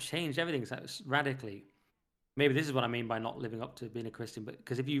 And it kind of changed everything radically. Maybe this is what I mean by not living up to being a Christian. But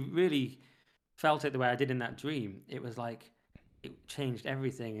because if you really felt it the way I did in that dream, it was like it changed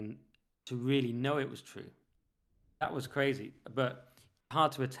everything. And to really know it was true, that was crazy. But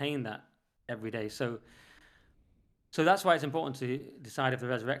hard to attain that every day. So that's why it's important to decide if the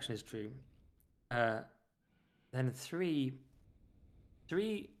resurrection is true. Then three.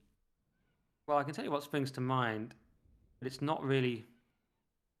 Well, I can tell you what springs to mind, but it's not really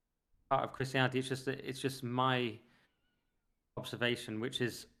part of Christianity. It's just my observation, which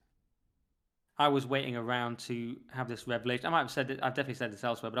is I was waiting around to have this revelation. I might have said it. I've definitely said this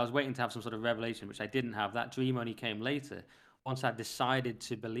elsewhere, but I was waiting to have some sort of revelation, which I didn't have. That dream only came later, once I decided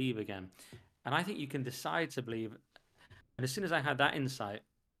to believe again. And I think you can decide to believe. And as soon as I had that insight,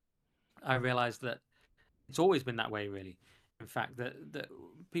 I realized that it's always been that way, really. In fact, that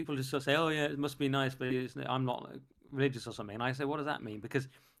people just sort of say, "Oh yeah, it must be nice, but I'm not religious or something." And I say, "What does that mean?" Because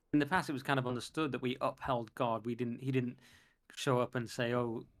in the past, it was kind of understood that we upheld God. He didn't show up and say,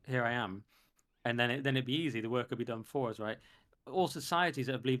 "Oh, here I am," and then it'd be easy. The work would be done for us, right? All societies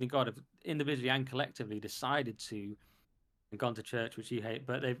that have believed in God have individually and collectively decided to and gone to church, which you hate,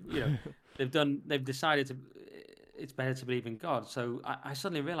 but they've decided to. It's better to believe in God. So I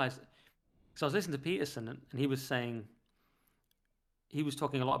suddenly realized. So I was listening to Peterson, and he was saying. He was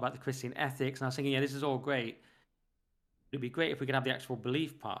talking a lot about the Christian ethics, and I was thinking, yeah, this is all great. It'd be great if we could have the actual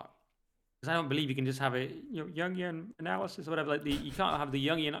belief part, because I don't believe you can just have a Jungian analysis or whatever. You can't have the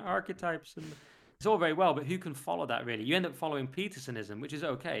Jungian archetypes, and it's all very well, but who can follow that really? You end up following Petersonism, which is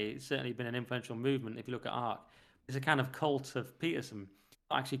okay. It's certainly been an influential movement. If you look at ARC, it's a kind of cult of Peterson,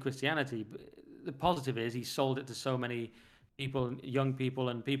 not actually Christianity. But the positive is he sold it to so many people, young people,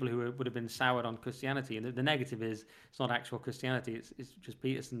 and people who would have been soured on Christianity. And the negative is it's not actual Christianity. It's just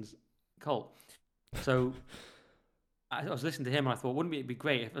Peterson's cult. So I was listening to him, and I thought, wouldn't it be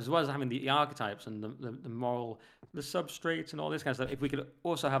great if, as well as having the archetypes and the moral, the substrates and all this kind of stuff, if we could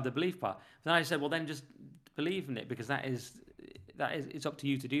also have the belief part? Then I said, well, then just believe in it, because that is it's up to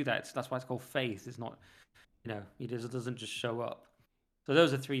you to do that. That's why it's called faith. It's not, it doesn't just show up. So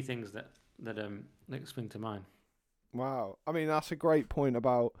those are three things that spring to mind. Wow. I mean, that's a great point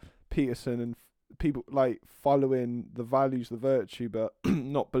about Peterson and people like following the values, the virtue, but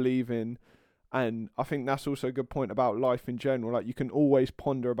not believing. And I think that's also a good point about life in general. Like, you can always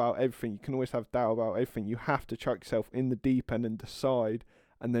ponder about everything. You can always have doubt about everything. You have to chuck yourself in the deep end and decide,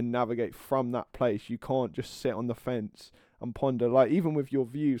 and then navigate from that place. You can't just sit on the fence and ponder. Like, even with your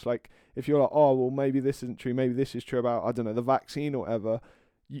views, like if you're like, oh, well, maybe this isn't true. Maybe this is true about, I don't know, the vaccine or whatever.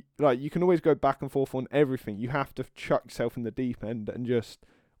 You can always go back and forth on everything. You have to chuck yourself in the deep end and just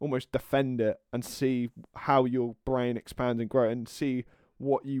almost defend it and see how your brain expands and grows and see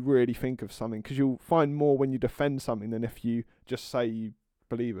what you really think of something, because you'll find more when you defend something than if you just say you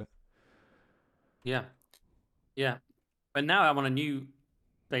believe it. Yeah. But now I'm on a new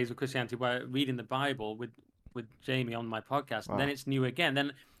phase of Christianity where reading the Bible with Jamie on my podcast, and then it's new again.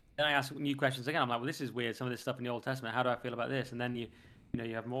 Then I ask new questions again. I'm like, well, this is weird. Some of this stuff in the Old Testament. How do I feel about this? And then you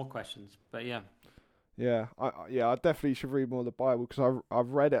have more questions. But yeah. Yeah, I definitely should read more of the Bible, because I've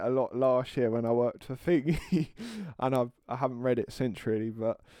read it a lot last year when I worked for Thingy, and I haven't read it since really.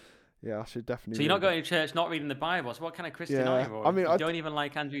 But yeah, I should definitely. So you're not going to church, not reading the Bible. So what kind of Christian are you? I mean, you don't even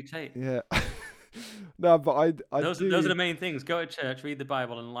like Andrew Tate. Yeah. No, but those are the main things. Go to church, read the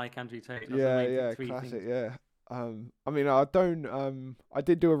Bible, and like Andrew Tate. Those classic. Things. Yeah. I mean, I don't. I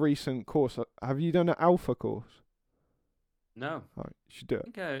did do a recent course. Have you done an Alpha course? No. Oh, you should do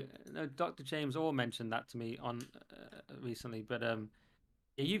it. I think, Dr. James Orr mentioned that to me on recently, but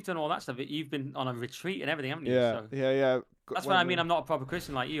you've done all that stuff. You've been on a retreat and everything, haven't you? Yeah, so. yeah. That's what I mean. I'm not a proper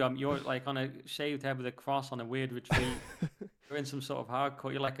Christian like you. You're like on a shaved head with a cross on a weird retreat. You're in some sort of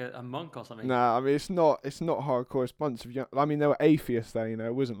hardcore. You're like a monk or something. Nah, I mean it's not hardcore. It's a bunch of young. I mean, there were atheists there.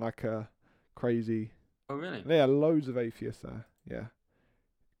 It wasn't like a crazy. Oh really? Yeah, loads of atheists there. Yeah.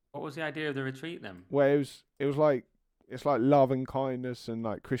 What was the idea of the retreat then? Well, it was like. It's like love and kindness and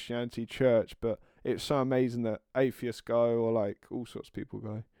like Christianity church, but it's so amazing that atheists go, or like all sorts of people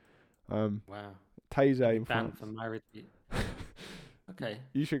go. Wow. Taizé in France. France. From my retreat. Okay.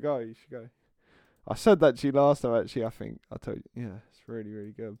 You should go. I said that to you last time. Actually, I think I told you. Yeah, it's really,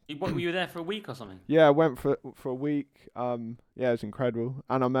 really good. Were you there for a week or something? Yeah, I went for a week. Yeah, it was incredible,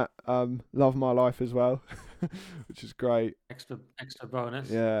 and I met love of my life as well, which is great. Extra bonus.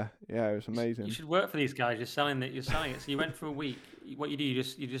 Yeah, it was amazing. You should work for these guys. You're selling it. So you went for a week. What you do? You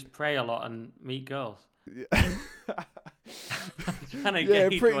just pray a lot and meet girls. Yeah,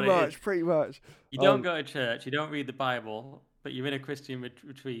 Gauge pretty much. You don't go to church. You don't read the Bible, but you're in a Christian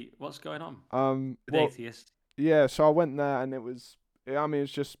retreat. What's going on? With atheists. Yeah, so I went there, and it was. I mean,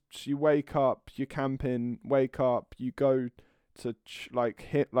 it's just you wake up, you're camping, wake up, you go to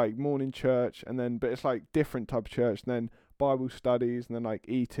hit morning church, and then but it's like different type of church, and then Bible studies, and then like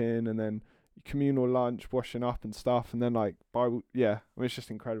eating, and then communal lunch, washing up and stuff, and then like Bible. Yeah, I mean, it's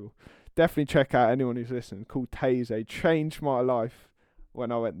just incredible. Definitely check out anyone who's listening. It's called Taizé. Changed my life when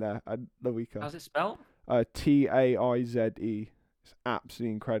I went there at the weekend. How's it spelled? Taize. It's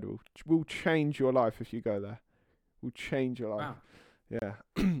absolutely incredible. Will change your life if you go there. Will change your life. Wow.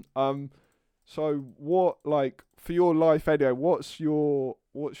 Yeah. So what, like, for your life anyway, what's your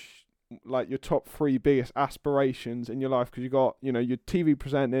top 3 biggest aspirations in your life? Because you got, your TV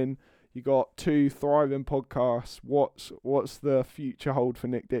presenting, you got 2 thriving podcasts. What's the future hold for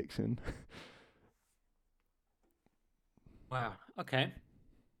Nick Dixon? Wow. Okay.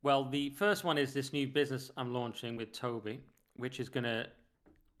 Well, the first one is this new business I'm launching with Toby, which is going to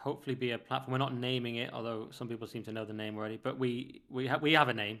hopefully be a platform. We're not naming it, although some people seem to know the name already. But we have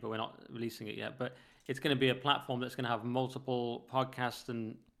a name, but we're not releasing it yet. But it's going to be a platform that's going to have multiple podcasts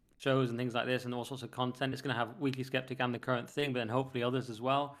and shows and things like this, and all sorts of content. It's going to have Weekly Skeptic and The Current Thing, but then hopefully others as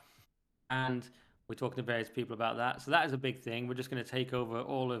well. And we're talking to various people about that. So that is a big thing. We're just going to take over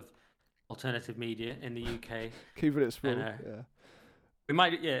all of alternative media in the UK. Keeping it small. Yeah.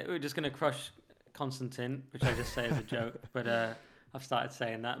 We're just going to crush Constantine, which I just say as a joke, but I've started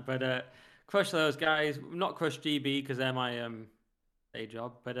saying that. But crush those guys, not crush GB because they're my day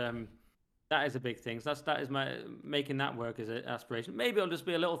job, but that is a big thing. So that is my making that work as an aspiration. Maybe it'll just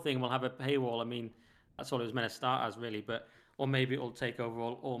be a little thing. We'll have a paywall. I mean, that's all it was meant to start as, really. But or maybe it'll take over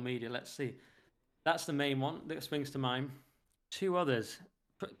all media. Let's see. That's the main one that springs to mind. 2 others,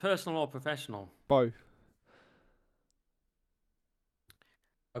 personal or professional? Both.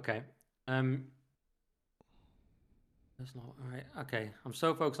 Okay. Personal. All right. Okay. I'm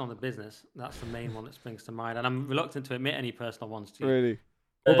so focused on the business. That's the main one that springs to mind, and I'm reluctant to admit any personal ones to you. Really?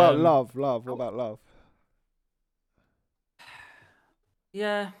 What about love? What about love?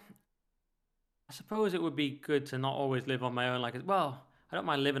 Yeah. I suppose it would be good to not always live on my own. Well, I don't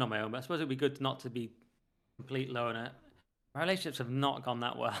mind living on my own, but I suppose it would be good not to be complete loner. My relationships have not gone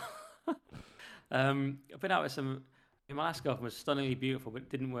that well. I've been out with some. My last girlfriend was stunningly beautiful, but it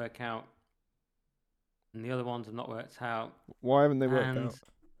didn't work out. And the other ones have not worked out. Why haven't they worked out?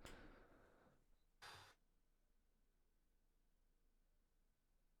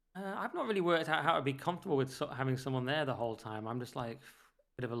 I've not really worked out how to be comfortable with having someone there the whole time. I'm just like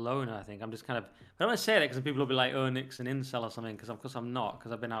a bit of a loner, I think. I'm just kind of... I don't want to say that because people will be like, oh, Nick's an incel or something, because of course I'm not,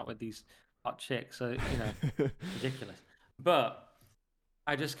 because I've been out with these hot chicks. So, ridiculous. But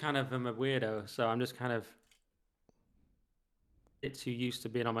I just kind of am a weirdo, so I'm just kind of... too used to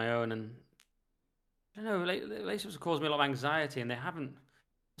being on my own, and I don't know, relationships have caused me a lot of anxiety, and they haven't.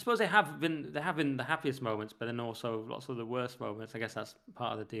 I suppose they have been the happiest moments, but then also lots of the worst moments. I guess that's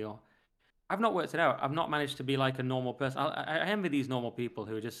part of the deal. I've not worked it out. I've not managed to be like a normal person. I envy these normal people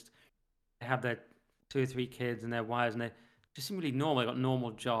who they have their 2 or 3 kids and their wives, and they just seem really normal. They got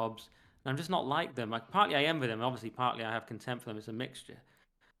normal jobs, and I'm just not like them. Like, partly I envy them, obviously partly I have contempt for them. It's a mixture,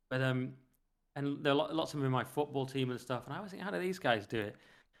 but and there are lots of them in my football team and stuff, and I always think, how do these guys do it?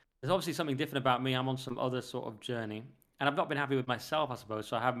 There's obviously something different about me. I'm on some other sort of journey, and I've not been happy with myself, I suppose,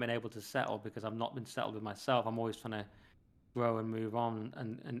 so I haven't been able to settle because I've not been settled with myself. I'm always trying to grow and move on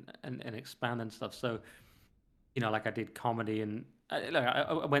and expand and stuff. So, like I did comedy, and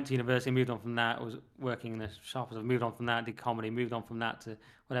I went to university, moved on from that. I was working in the shop, I moved on from that, did comedy, moved on from that to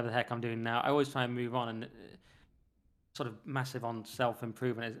whatever the heck I'm doing now. I always try and move on, and sort of massive on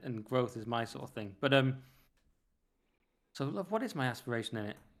self-improvement and growth is my sort of thing. But so love, what is my aspiration in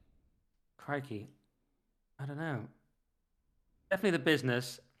it? Crikey, I don't know. Definitely the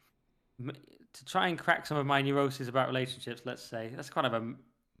business, to try and crack some of my neuroses about relationships. Let's say that's kind of a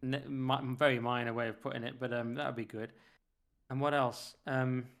very minor way of putting it, but that would be good. And what else?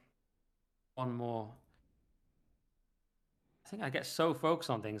 One more. I think I get so focused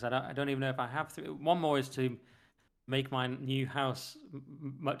on things. I don't even know if I have to. One more is to make my new house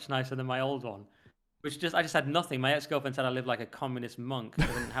much nicer than my old one, which I just had nothing. My ex-girlfriend said I lived like a communist monk. I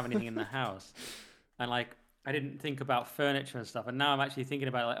didn't have anything in the house, and like I didn't think about furniture and stuff, and now I'm actually thinking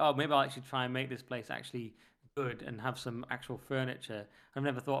about like, oh, maybe I'll actually try and make this place actually good and have some actual furniture. I've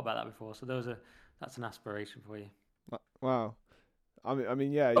never thought about that before, so that's an aspiration for you. Wow. I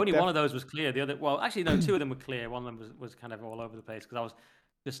mean, yeah. Only one of those was clear. The other, well, actually, no, two of them were clear. One of them was kind of all over the place because I was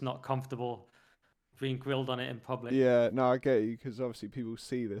just not comfortable being grilled on it in public. Yeah, no, I get you because obviously people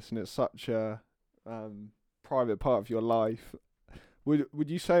see this and it's such a private part of your life. Would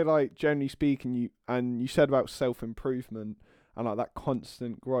you say, like, generally speaking, you said about self-improvement and like that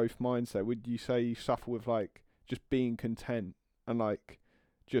constant growth mindset, would you say you suffer with like just being content and like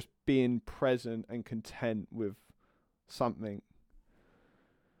just being present and content with something?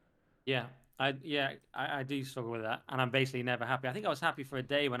 Yeah, I do struggle with that, and I'm basically never happy. I think I was happy for a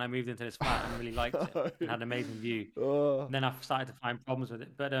day when I moved into this flat and really liked it and had an amazing view. Oh, And then I've started to find problems with it.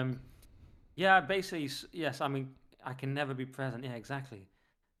 But yeah, basically, yes. I mean, I can never be present. Yeah, exactly.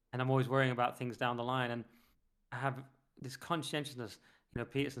 And I'm always worrying about things down the line. And I have this conscientiousness.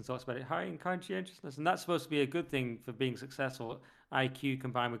 Peterson talks about it, high in conscientiousness, and that's supposed to be a good thing for being successful. IQ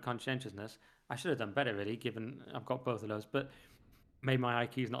combined with conscientiousness. I should have done better, really, given I've got both of those. But maybe my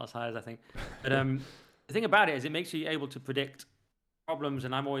IQ is not as high as I think. But the thing about it is, it makes you able to predict problems.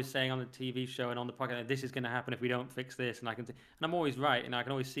 And I'm always saying on the TV show and on the podcast, this is going to happen if we don't fix this. And and I'm always right, and I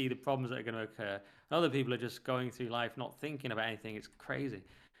can always see the problems that are going to occur. And other people are just going through life not thinking about anything. It's crazy,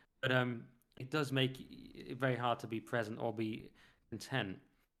 but it does make it very hard to be present or be content.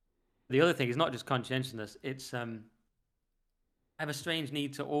 The other thing is not just conscientiousness. It's I have a strange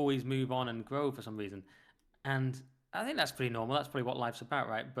need to always move on and grow for some reason, and I think that's pretty normal. That's probably what life's about,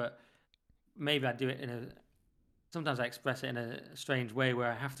 right? But maybe I do it sometimes I express it in a strange way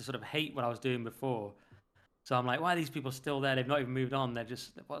where I have to sort of hate what I was doing before. So I'm like, why are these people still there? They've not even moved on. They're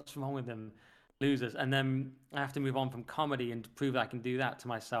just, what's wrong with them? Losers. And then I have to move on from comedy and prove that I can do that to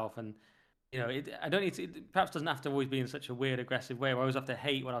myself. And, I don't need to, it perhaps doesn't have to always be in such a weird, aggressive way where I always have to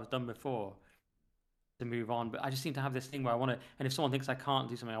hate what I've done before to move on. But I just seem to have this thing where I want to, and if someone thinks I can't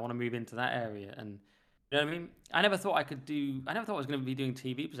do something, I want to move into that area. And, you know what I mean? I never thought I was going to be doing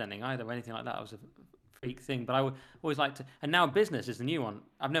TV presenting either or anything like that. I was a freak thing, but always like to. And now business is the new one.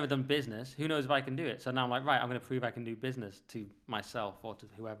 I've never done business. Who knows if I can do it? So now I'm like, right, I'm going to prove I can do business to myself or to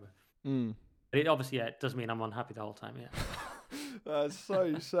whoever. mm. But it obviously, yeah, it does mean I'm unhappy the whole time. Yeah. That's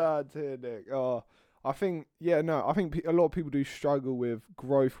so sad to hear, Nick. Oh, I think, yeah, no, I think a lot of people do struggle with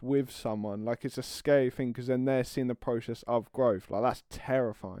growth with someone. Like, it's a scary thing because then they're seeing the process of growth. Like, that's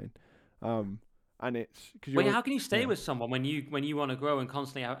terrifying. And it's because Well, yeah, how can you stay with someone when you want to grow and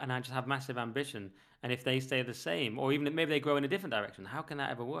constantly and I just have massive ambition, and if they stay the same, or even maybe they grow in a different direction, how can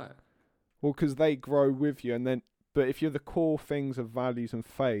that ever work? Well, because they grow with you, and then, but if you're the core things of values and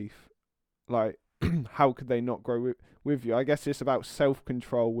faith, like, how could they not grow with you? I guess it's about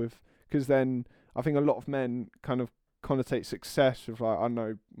self-control because then I think a lot of men kind of connotate success with, like, I don't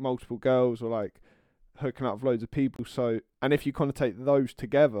know, multiple girls or like hooking up with loads of people. So, and if you connotate those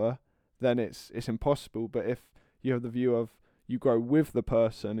together, then it's impossible. But if you have the view of you grow with the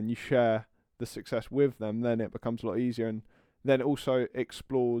person and you share the success with them, then it becomes a lot easier. And then it also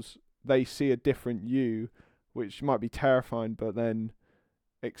explores, they see a different you, which might be terrifying, but then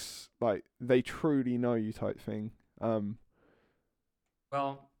it's like they truly know you type thing. Well,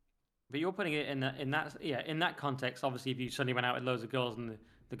 but you're putting it in that context. Obviously, if you suddenly went out with loads of girls and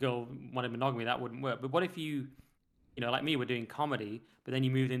the girl wanted monogamy, that wouldn't work. But what if you like me, were doing comedy, but then you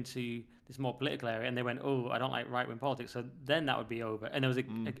moved into this more political area, and they went, "Oh, I don't like right-wing politics," so then that would be over. And there was a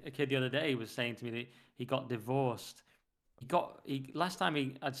kid the other day was saying to me that he got divorced. Last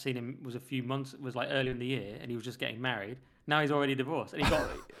time I'd seen him was a few months, was like earlier in the year, and he was just getting married. Now he's already divorced, and he got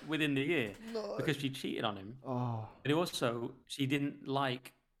within the year because she cheated on him. Oh, And also, she didn't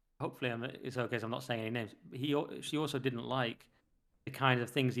like. Hopefully, it's okay. So I'm not saying any names. She also didn't like the kind of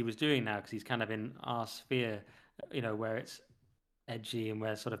things he was doing now because he's kind of in our sphere, where it's edgy and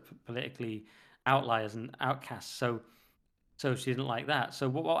we're sort of politically outliers and outcasts. So she didn't like that. So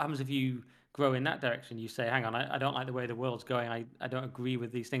what happens if you grow in that direction? You say, hang on, I don't like the way the world's going. I don't agree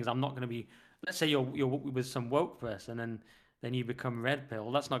with these things. I'm not going to be. Let's say you're with some woke person and then you become red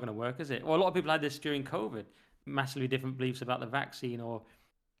pill. That's not going to work, is it? Well, a lot of people had this during COVID. Massively different beliefs about the vaccine or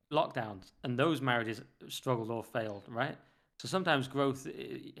lockdowns, and those marriages struggled or failed, right? So sometimes growth.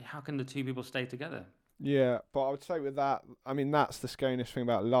 How can the two people stay together? yeah, but I would say with that, I mean, that's the scariest thing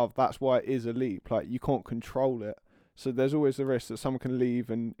about love. That's why it is a leap. Like, you can't control it. So there's always the risk that someone can leave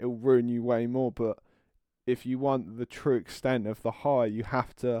and it'll ruin you way more. But if you want the true extent of the high, you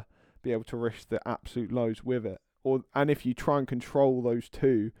have to be able to risk the absolute lows with it. And if you try and control those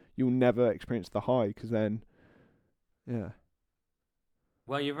two, you'll never experience the high because then, yeah.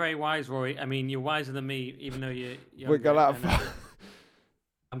 Well, you're very wise, Rory. I mean, you're wiser than me, even though you're We got younger. that And far.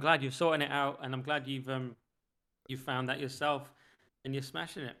 I'm glad you're sorting it out, and I'm glad you found that yourself, and you're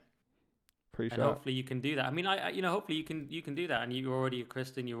smashing it. Appreciate And it. hopefully you can do that. I mean, hopefully you can do that. And you're already a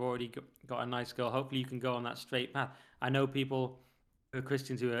Christian. You've already got a nice girl. Hopefully you can go on that straight path. I know people who are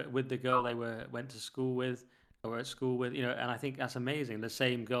Christians who are with the girl they went to school with or were at school with. And I think that's amazing. The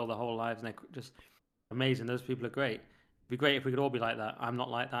same girl their whole lives, and they're just amazing. Those people are great. It'd be great if we could all be like that. I'm not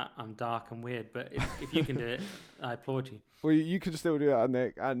like that. I'm dark and weird. But if you can do it, I applaud you. Well, you can still do that,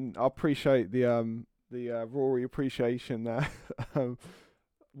 Nick, and I appreciate the Rory appreciation there.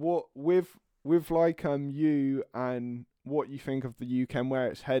 What with like you and what you think of the UK and where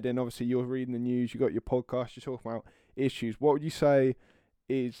it's heading. Obviously, you're reading the news. You got your podcast. You're talking about issues. What would you say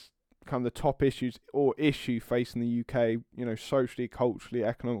is kind of the top issues or issue facing the UK? Socially, culturally,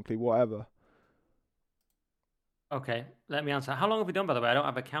 economically, whatever. Okay, let me answer. How long have we done, by the way? I don't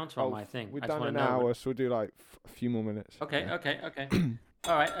have a counter on my thing. We've I just done want an to know. hour, so we'll do like a few more minutes. Okay, Yeah. okay.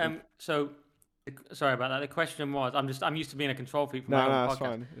 All right. So, sorry about that. The question was, I'm used to being a control freak for my No, own it's podcast.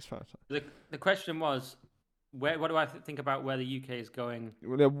 fine. It's fine. The question was, what do I think about where the UK is going?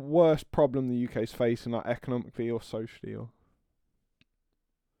 Well, the worst problem the UK is facing, like economically or socially, or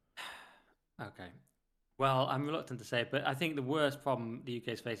Okay. Well, I'm reluctant to say it, but I think the worst problem the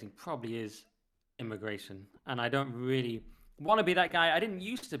UK is facing probably is immigration. And I don't really want to be that guy. I didn't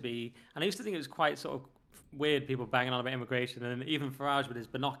used to be, and I used to think it was quite sort of weird people banging on about immigration. And even Farage with his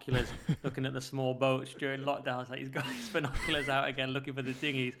binoculars looking at the small boats during lockdowns, like he's got his binoculars out again looking for the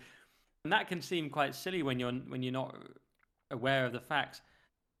dinghies. And that can seem quite silly when you're not aware of the facts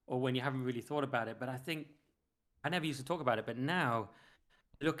or when you haven't really thought about it. But I think I never used to talk about it, but now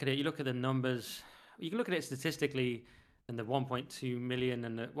you look at it, you look at the numbers, you can look at it statistically, and the 1.2 million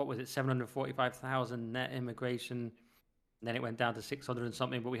and what was it, 745,000 net immigration, and then it went down to 600 and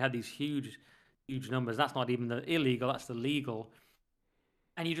something. But we had these huge numbers. That's not even the illegal; that's the legal.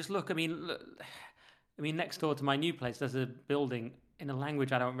 And you just look. I mean, next door to my new place, there's a building in a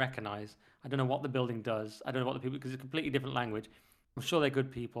language I don't recognize. I don't know what the building does. I don't know what the people, because it's a completely different language. I'm sure they're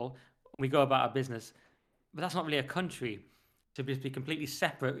good people. We go about our business, but that's not really a country. To just be completely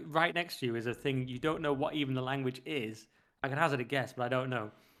separate, right next to you is a thing you don't know what even the language is. I can hazard a guess, but I don't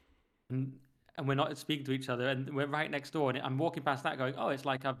know. And we're not speaking to each other, and we're right next door. And I'm walking past that, going, "Oh, it's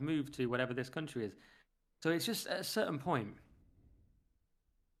like I've moved to whatever this country is." So it's just at a certain point.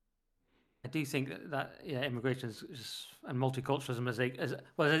 I do think that immigration and multiculturalism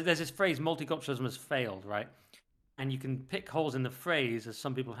there's this phrase, multiculturalism has failed, right? And you can pick holes in the phrase, as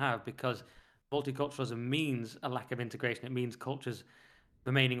some people have, because multiculturalism means a lack of integration. It means cultures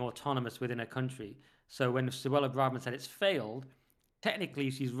remaining autonomous within a country. So when Suella Braverman said it's failed, technically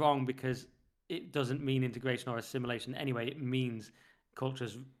she's wrong, because it doesn't mean integration or assimilation anyway. It means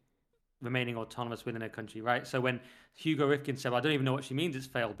cultures remaining autonomous within a country, right? So when Hugo Rifkin said, well, I don't even know what she means, it's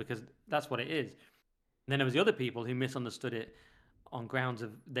failed, because that's what it is. And then there was the other people who misunderstood it on grounds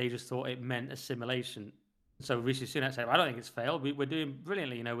of they just thought it meant assimilation. So Rishi Sunak said, well, I don't think it's failed. We're doing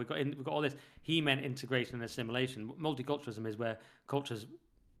brilliantly. We've got all this. He meant integration and assimilation. Multiculturalism is where cultures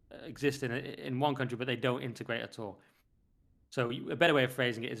exist in one country, but they don't integrate at all. So a better way of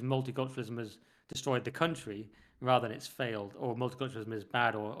phrasing it is multiculturalism has destroyed the country rather than it's failed, or multiculturalism is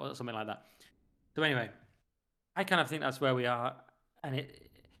bad, or something like that. So anyway, I kind of think that's where we are. And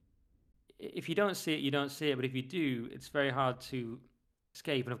if you don't see it, you don't see it. But if you do, it's very hard to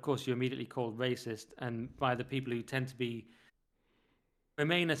escape. And of course, you're immediately called racist, and by the people who tend to be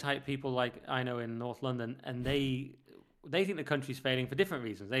Remainer type people, like I know in North London, and they think the country's failing for different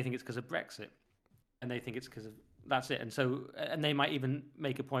reasons. They think it's because of Brexit, and they think it's because of that's it. And they might even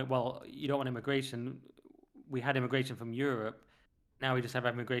make a point, well, you don't want immigration. We had immigration from Europe. Now we just have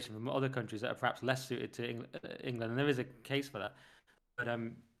immigration from other countries that are perhaps less suited to England, and there is a case for that. But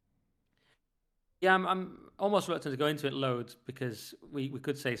yeah, I'm almost reluctant to go into it loads, because we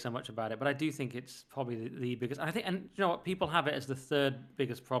could say so much about it. But I do think it's probably the biggest. And I think, and you know what, people have it as the third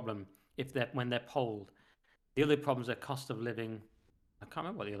biggest problem when they're polled. The other problems are cost of living. I can't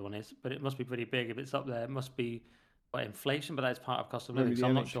remember what the other one is, but it must be pretty big if it's up there. It must be inflation, but that's part of cost of living. So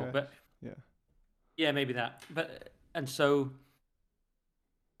I'm not sure. But yeah, maybe that. And so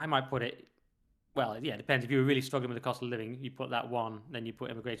I might put it. Well, yeah, it depends. If you were really struggling with the cost of living, you put that one, then you put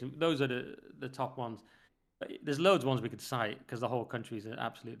immigration. Those are the top ones. But there's loads of ones we could cite, because the whole country is an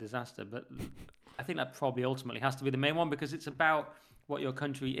absolute disaster. But I think that probably ultimately has to be the main one, because it's about what your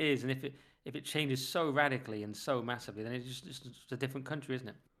country is. And if it changes so radically and so massively, then it's just a different country, isn't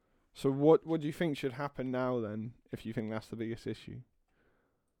it? So what do you think should happen now then, if you think that's the biggest issue?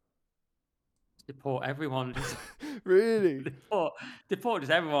 Deport everyone. Really? Deport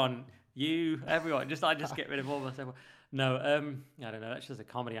just everyone. Everyone. Just get rid of almost everyone. No, I don't know. That's just a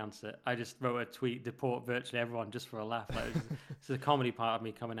comedy answer. I just wrote a tweet: deport virtually everyone, just for a laugh. Like, it's a comedy part of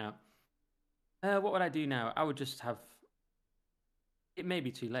me coming out. What would I do now? I would just have. It may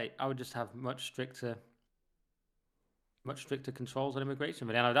be too late. I would just have much stricter controls on immigration.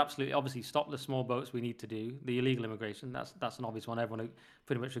 But then I'd obviously stop the small boats. We need to do the illegal immigration. That's an obvious one. Everyone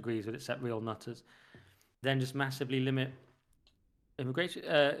pretty much agrees with, except real nutters. Then just massively limit immigration,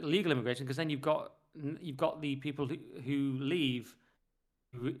 legal immigration, because then you've got the people who leave,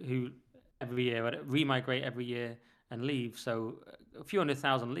 who every year remigrate every year and leave. So a few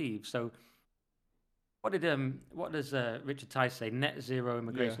 100,000 leave. So what does Richard Tice say? Net zero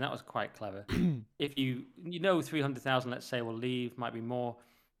immigration. Yeah. That was quite clever. If you 300,000, let's say, will leave, might be more,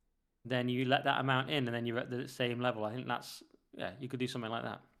 then you let that amount in, and then you're at the same level. I think you could do something like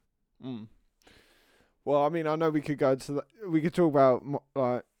that. Well, I mean, I know we could go to we could talk about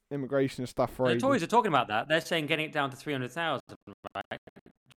like immigration and stuff for The ages. Tories are talking about that. They're saying getting it down to 300,000. Right?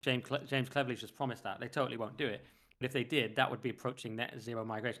 James Cleverly's just promised that. They totally won't do it. But if they did, that would be approaching net zero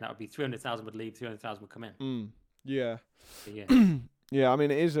migration. That would be 300,000 would leave, 300,000 would come in. Yeah. Yeah. Yeah, I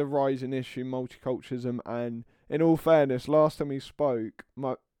mean, it is a rising issue, multiculturalism, and in all fairness, last time we spoke,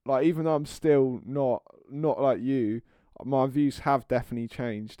 even though I'm still not like you, my views have definitely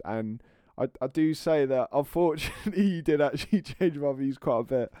changed, and I do say that unfortunately you did actually change my views quite a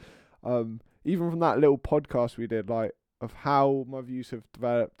bit. Even from that little podcast we did, like of how my views have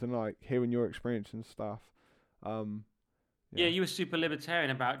developed and like hearing your experience and stuff. Yeah, you were super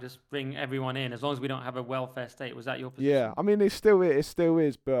libertarian about just bring everyone in as long as we don't have a welfare state. Was that your position? Yeah, I mean it still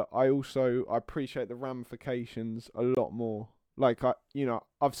is, but I appreciate the ramifications a lot more. Like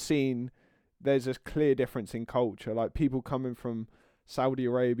I've seen there's a clear difference in culture. Like people coming from Saudi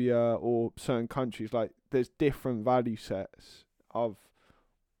Arabia or certain countries, like there's different value sets of,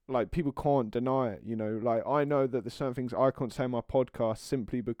 like, people can't deny it, like I know that there's certain things I can't say on my podcast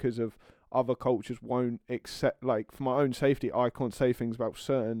simply because of other cultures won't accept, like for my own safety I can't say things about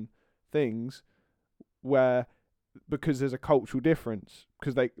certain things because there's a cultural difference,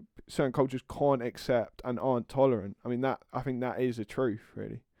 because certain cultures can't accept and aren't tolerant. I think that is the truth,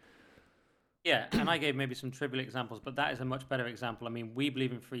 really. Yeah, and I gave maybe some trivial examples, but that is a much better example. I mean, we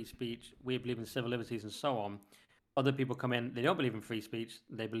believe in free speech, we believe in civil liberties and so on. Other people come in, they don't believe in free speech,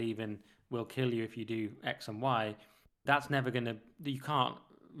 they believe in we'll kill you if you do X and Y. That's never going to, you can't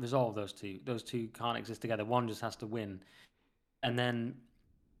resolve those two. Those two can't exist together. One just has to win. And then,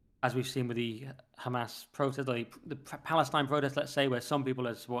 as we've seen with the Hamas protest, the Palestine protest, let's say, where some people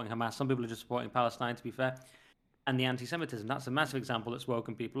are supporting Hamas, some people are just supporting Palestine, to be fair, and the anti-Semitism, that's a massive example that's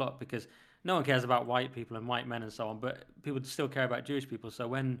woken people up, because no one cares about white people and white men and so on, but people still care about Jewish people. So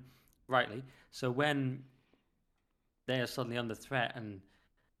when they are suddenly under threat and,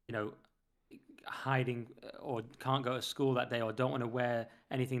 hiding or can't go to school that day or don't want to wear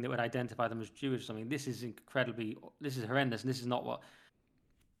anything that would identify them as Jewish or something, this is horrendous, and this is not what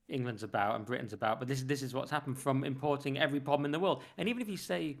England's about and Britain's about, but this is what's happened from importing every problem in the world. And even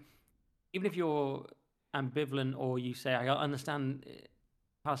if you're ambivalent, or you say, I understand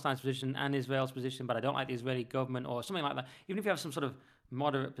Palestine's position and Israel's position, but I don't like the Israeli government or something like that, even if you have some sort of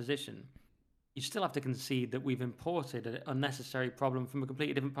moderate position, you still have to concede that we've imported an unnecessary problem from a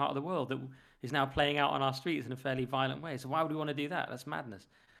completely different part of the world that is now playing out on our streets in a fairly violent way. So why would we want to do that? That's madness.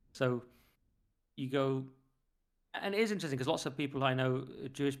 So you go, and it is interesting because lots of people I know,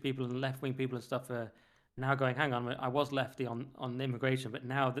 Jewish people and left-wing people and stuff, are now going, hang on, I was lefty on immigration, but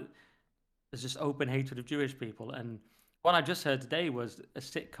now that there's just open hatred of Jewish people. And what I just heard today was a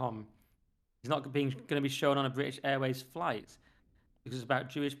sitcom is not going to be shown on a British Airways flight because it's about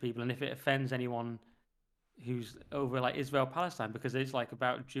Jewish people, and if it offends anyone who's over like Israel Palestine, because it's like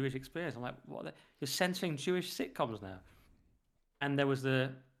about Jewish experience. I'm like, what? You're censoring Jewish sitcoms now? And there was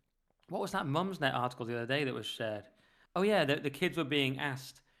what was that Mumsnet article the other day that was shared? Oh yeah, the kids were being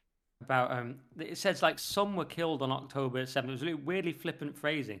asked about it says like some were killed on October 7th. It was really weirdly flippant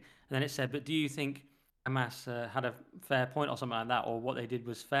phrasing, and then it said, but do you think Hamas had a fair point or something like that, or what they did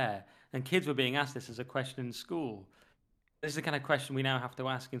was fair? And kids were being asked this as a question in school. This is the kind of question we now have to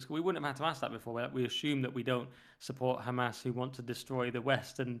ask in school. We wouldn't have had to ask that before. We assume that we don't support Hamas, who want to destroy the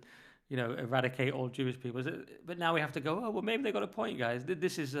West and, eradicate all Jewish people. But now we have to go, oh, well, maybe they got a point, guys.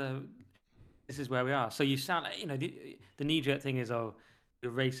 This is where we are. So you sound, the knee-jerk thing is, oh,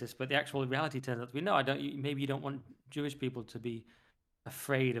 you're racist. But the actual reality turns out to be, no, I don't. Maybe you don't want Jewish people to be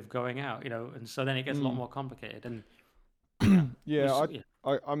afraid of going out, and so then it gets a lot more complicated. And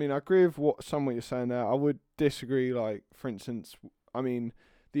I mean, I agree with what you're saying there. I would disagree. Like, for instance, I mean,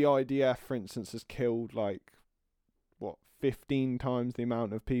 the IDF, for instance, has killed like 15 times the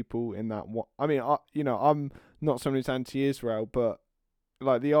amount of people in that one. I mean, I'm not someone who's anti-Israel, but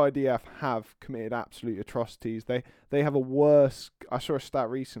like the IDF have committed absolute atrocities. They have a worse. I saw a stat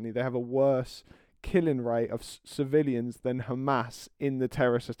recently. They have a worse killing rate of civilians than Hamas in the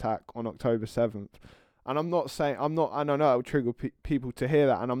terrorist attack on October 7th. And I'm not saying and I know it'll trigger people to hear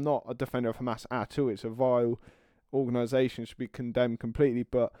that. And I'm not a defender of Hamas at all. It's a vile organisation, should be condemned completely.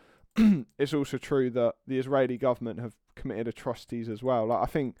 But it's also true that the Israeli government have committed atrocities as well. Like I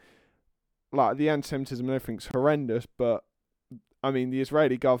think, like the anti-Semitism and everything's horrendous, but I mean the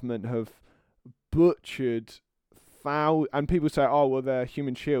Israeli government have butchered and people say, oh well, they're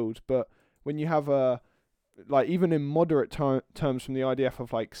human shields, but when you have even in moderate terms from the IDF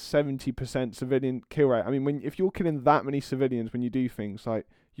of like 70% civilian kill rate, I mean, if you're killing that many civilians when you do things, like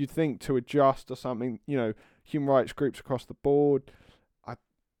you'd think to adjust or something, human rights groups across the board.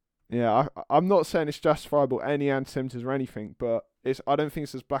 I'm not saying it's justifiable, any anti-Semitism or anything, but I don't think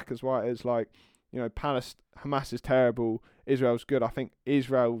it's as black as white as like, Hamas is terrible, Israel's good. I think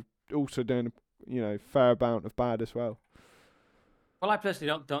Israel also doing, fair amount of bad as well. Well, I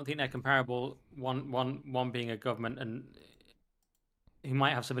personally don't think they're comparable. One being a government and who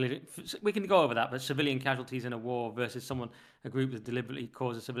might have civilian. We can go over that, but civilian casualties in a war versus a group that deliberately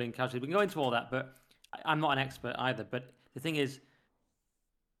causes civilian casualties. We can go into all that, but I'm not an expert either. But the thing is,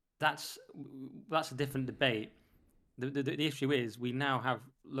 that's a different debate. The issue is we now have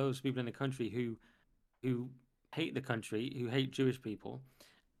loads of people in the country who hate the country, who hate Jewish people.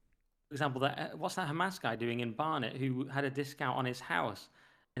 For example, what's that Hamas guy doing in Barnet who had a discount on his house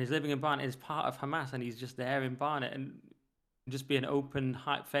and he's living in Barnet as part of Hamas and he's just there in Barnet and just be an open,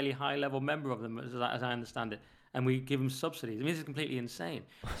 fairly high-level member of them, as I understand it, and we give him subsidies. I mean, this is completely insane.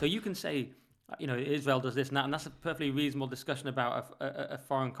 So you can say, Israel does this and that, and that's a perfectly reasonable discussion about a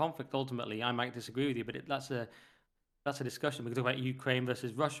foreign conflict. Ultimately, I might disagree with you, but that's a discussion. We can talk about Ukraine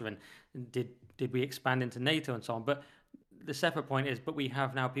versus Russia and did we expand into NATO and so on. But the separate point is, but we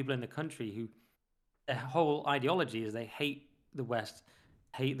have now people in the country who their whole ideology is they hate the West,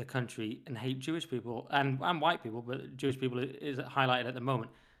 hate the country, and hate Jewish people and white people, but Jewish people is highlighted at the moment.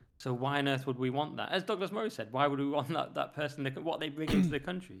 So why on earth would we want that? As Douglas Murray said, why would we want that person, what they bring into the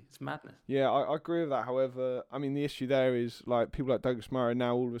country? It's madness. Yeah, I agree with that. However, I mean, the issue there is like people like Douglas Murray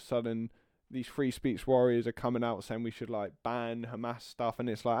now all of a sudden these free speech warriors are coming out saying we should like ban Hamas stuff, and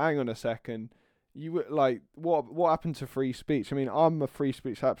it's like, hang on a second. You like what happened to free speech? I mean, I'm a free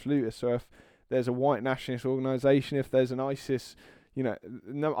speech absolutist. So if there's a white nationalist organisation, if there's an ISIS,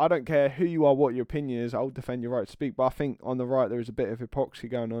 no, I don't care who you are, what your opinion is. I'll defend your right to speak. But I think on the right there is a bit of hypocrisy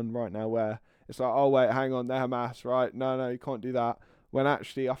going on right now, where it's like, oh wait, hang on, they're Hamas, right? No, you can't do that. When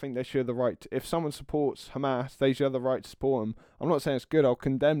actually, I think they should have the right. If someone supports Hamas, they should have the right to support them. I'm not saying it's good. I'll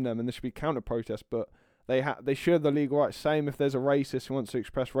condemn them, and there should be counter protests, but they should have the legal right. Same if there's a racist who wants to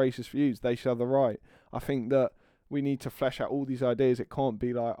express racist views, they should have the right. I think that we need to flesh out all these ideas. It can't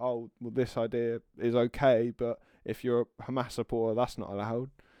be like, oh, well, this idea is okay, but if you're a Hamas supporter, that's not allowed.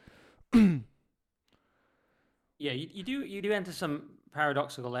 Yeah, you do enter some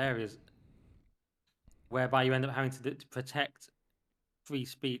paradoxical areas whereby you end up having to protect free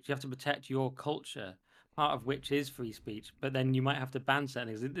speech. You have to protect your culture, part of which is free speech, but then you might have to ban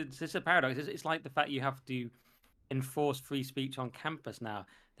certain things. It's a paradox. It's like the fact you have to enforce free speech on campus now.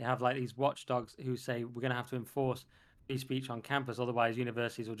 They have like these watchdogs who say we're going to have to enforce free speech on campus, otherwise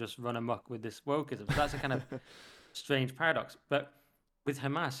universities will just run amok with this wokeism. So that's a kind of strange paradox. But with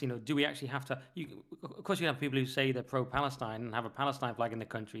Hamas, do we actually have to? Of course, you have people who say they're pro-Palestine and have a Palestine flag in the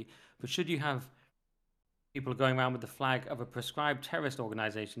country, but should you have people going around with the flag of a prescribed terrorist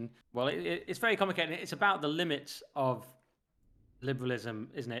organization? Well, it's very complicated. It's about the limits of liberalism,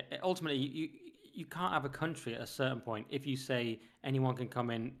 isn't it? Ultimately, you can't have a country at a certain point if you say anyone can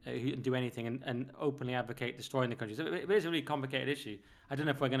come in and do anything and openly advocate destroying the country. So it is a really complicated issue. I don't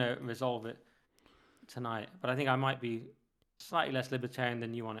know if we're going to resolve it tonight, but I think I might be slightly less libertarian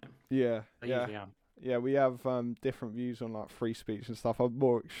than you on it. Yeah, I usually am. Yeah, we have different views on like free speech and stuff. I'm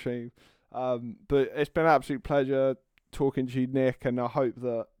more extreme. But it's been an absolute pleasure talking to you, Nick, and I hope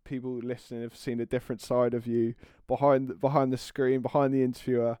that people listening have seen a different side of you behind the screen, behind the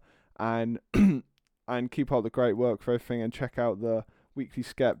interviewer, and and keep up the great work for everything, and check out the Weekly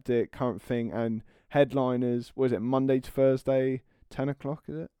Skeptic, Current Thing, and Headliners. Was it Monday to Thursday, 10 o'clock,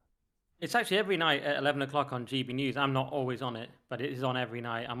 is it? It's actually every night at 11 o'clock on GB News. I'm not always on it, but it is on every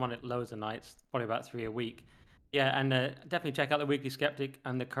night. I'm on it loads of nights, probably about 3 a week. Yeah, and definitely check out the Weekly Skeptic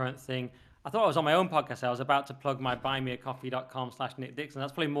and the Current Thing. I thought I was on my own podcast. I was about to plug my buymeacoffee.com/Nick Dixon.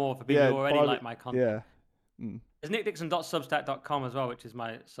 That's probably more for people who already like my content. Yeah. There's nickdixon.substack.com as well, which is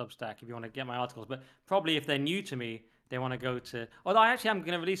my Substack if you want to get my articles. But probably if they're new to me, they want to go to. Although I actually am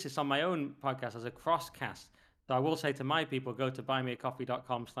going to release this on my own podcast as a crosscast. So I will say to my people, go to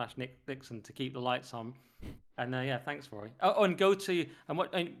buymeacoffee.com/nickdixon to keep the lights on. And yeah, thanks, Rory. Oh, and go to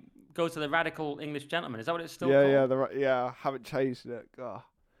the Radical English Gentleman. Is that what it's still called? Yeah. I haven't changed it. Oh,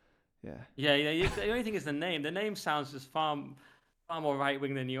 yeah. Yeah. The only thing is the name. The name sounds just far more right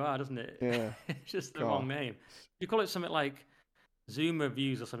wing than you are, doesn't it? Yeah. It's just the wrong name. You call it something like Zoomer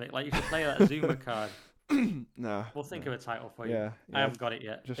Views or something. Like you should play that Zoomer card. No. We'll think of a title for you. Yeah. I haven't got it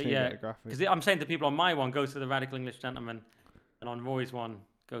yet. Just because I'm saying to people on my one, go to the Radical English Gentleman, and on Roy's one,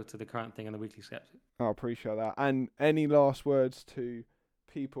 go to the Current Thing and the Weekly Skeptic. I appreciate that. And any last words to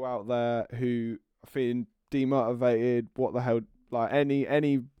people out there who are feeling demotivated? What the hell? Like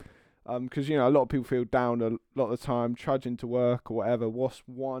any because a lot of people feel down a lot of the time, trudging to work or whatever. What's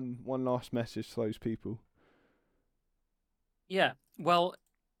one last message to those people? Yeah, well,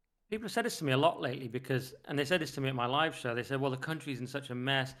 people have said this to me a lot lately and they said this to me at my live show. They said, well, the country's in such a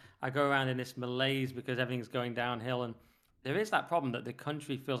mess. I go around in this malaise because everything's going downhill. And there is that problem that the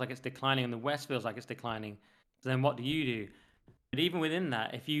country feels like it's declining and the West feels like it's declining. So then what do you do? But even within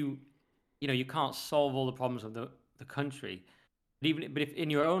that, if you can't solve all the problems of the country, but if in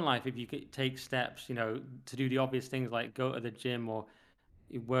your own life, if you could take steps, to do the obvious things like go to the gym or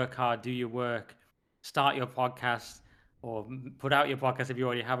you work hard, do your work, start your podcast, or put out your podcast if you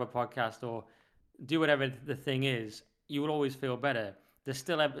already have a podcast, or do whatever the thing is, you will always feel better. There's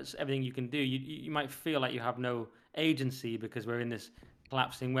still everything you can do. You might feel like you have no agency because we're in this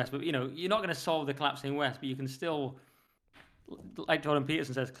collapsing West, but you're not going to solve the collapsing West, but you can still, like Jordan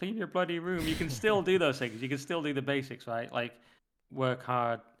Peterson says, clean your bloody room. You can still do those things. You can still do the basics, right? Like work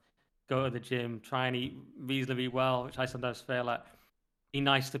hard, go to the gym, try and eat reasonably well, which I sometimes fail at. Be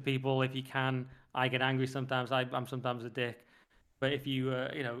nice to people if you can. I get angry sometimes. I'm sometimes a dick. But if you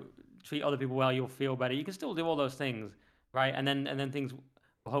treat other people well, you'll feel better. You can still do all those things, right? And then things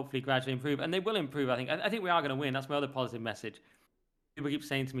will hopefully gradually improve, and they will improve. I think we are going to win. That's my other positive message. People keep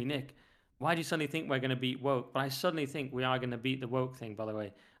saying to me, Nick, why do you suddenly think we're going to beat woke? But I suddenly think we are going to beat the woke thing. By the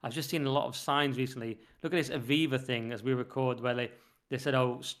way, I've just seen a lot of signs recently. Look at this Aviva thing as we record, where they said,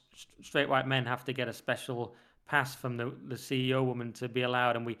 straight white men have to get a special pass from the CEO woman to be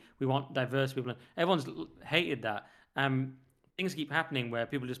allowed, and we want diverse people. Everyone's hated that. Things keep happening where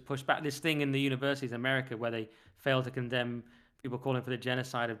people just push back. This thing in the universities in America where they fail to condemn people calling for the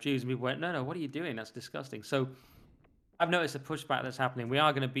genocide of Jews, and people went, no, what are you doing? That's disgusting. So I've noticed a pushback that's happening. We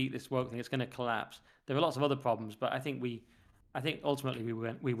are going to beat this woke thing. It's going to collapse. There are lots of other problems, but I think ultimately we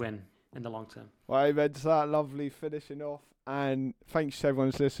win in the long term. Well, amen to that. Lovely finishing off. And thanks to everyone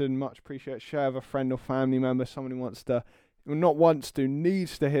who's listened. Much appreciated. Share with a friend or family member, someone who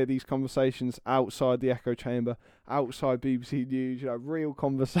needs to hear these conversations outside the echo chamber, outside BBC News, real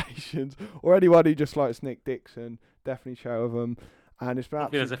conversations, or anyone who just likes Nick Dixon, definitely share with them. And it's been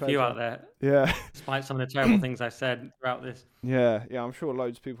there's a few out there. Yeah. Despite some of the terrible things I said throughout this. Yeah, I'm sure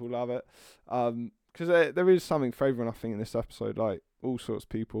loads of people love it. Because there is something for everyone, I think, in this episode, like all sorts of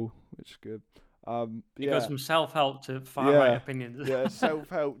people, which is good. It goes from self-help to far-right opinions. Yeah,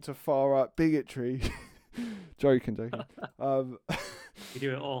 self-help to far-right bigotry. Joking. We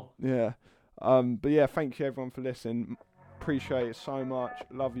do it all. Yeah. But yeah, thank you everyone for listening. Appreciate it so much.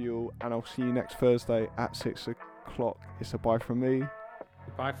 Love you all, and I'll see you next Thursday at 6 o'clock. It's a bye from me.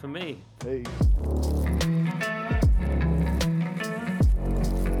 Bye from me. Peace.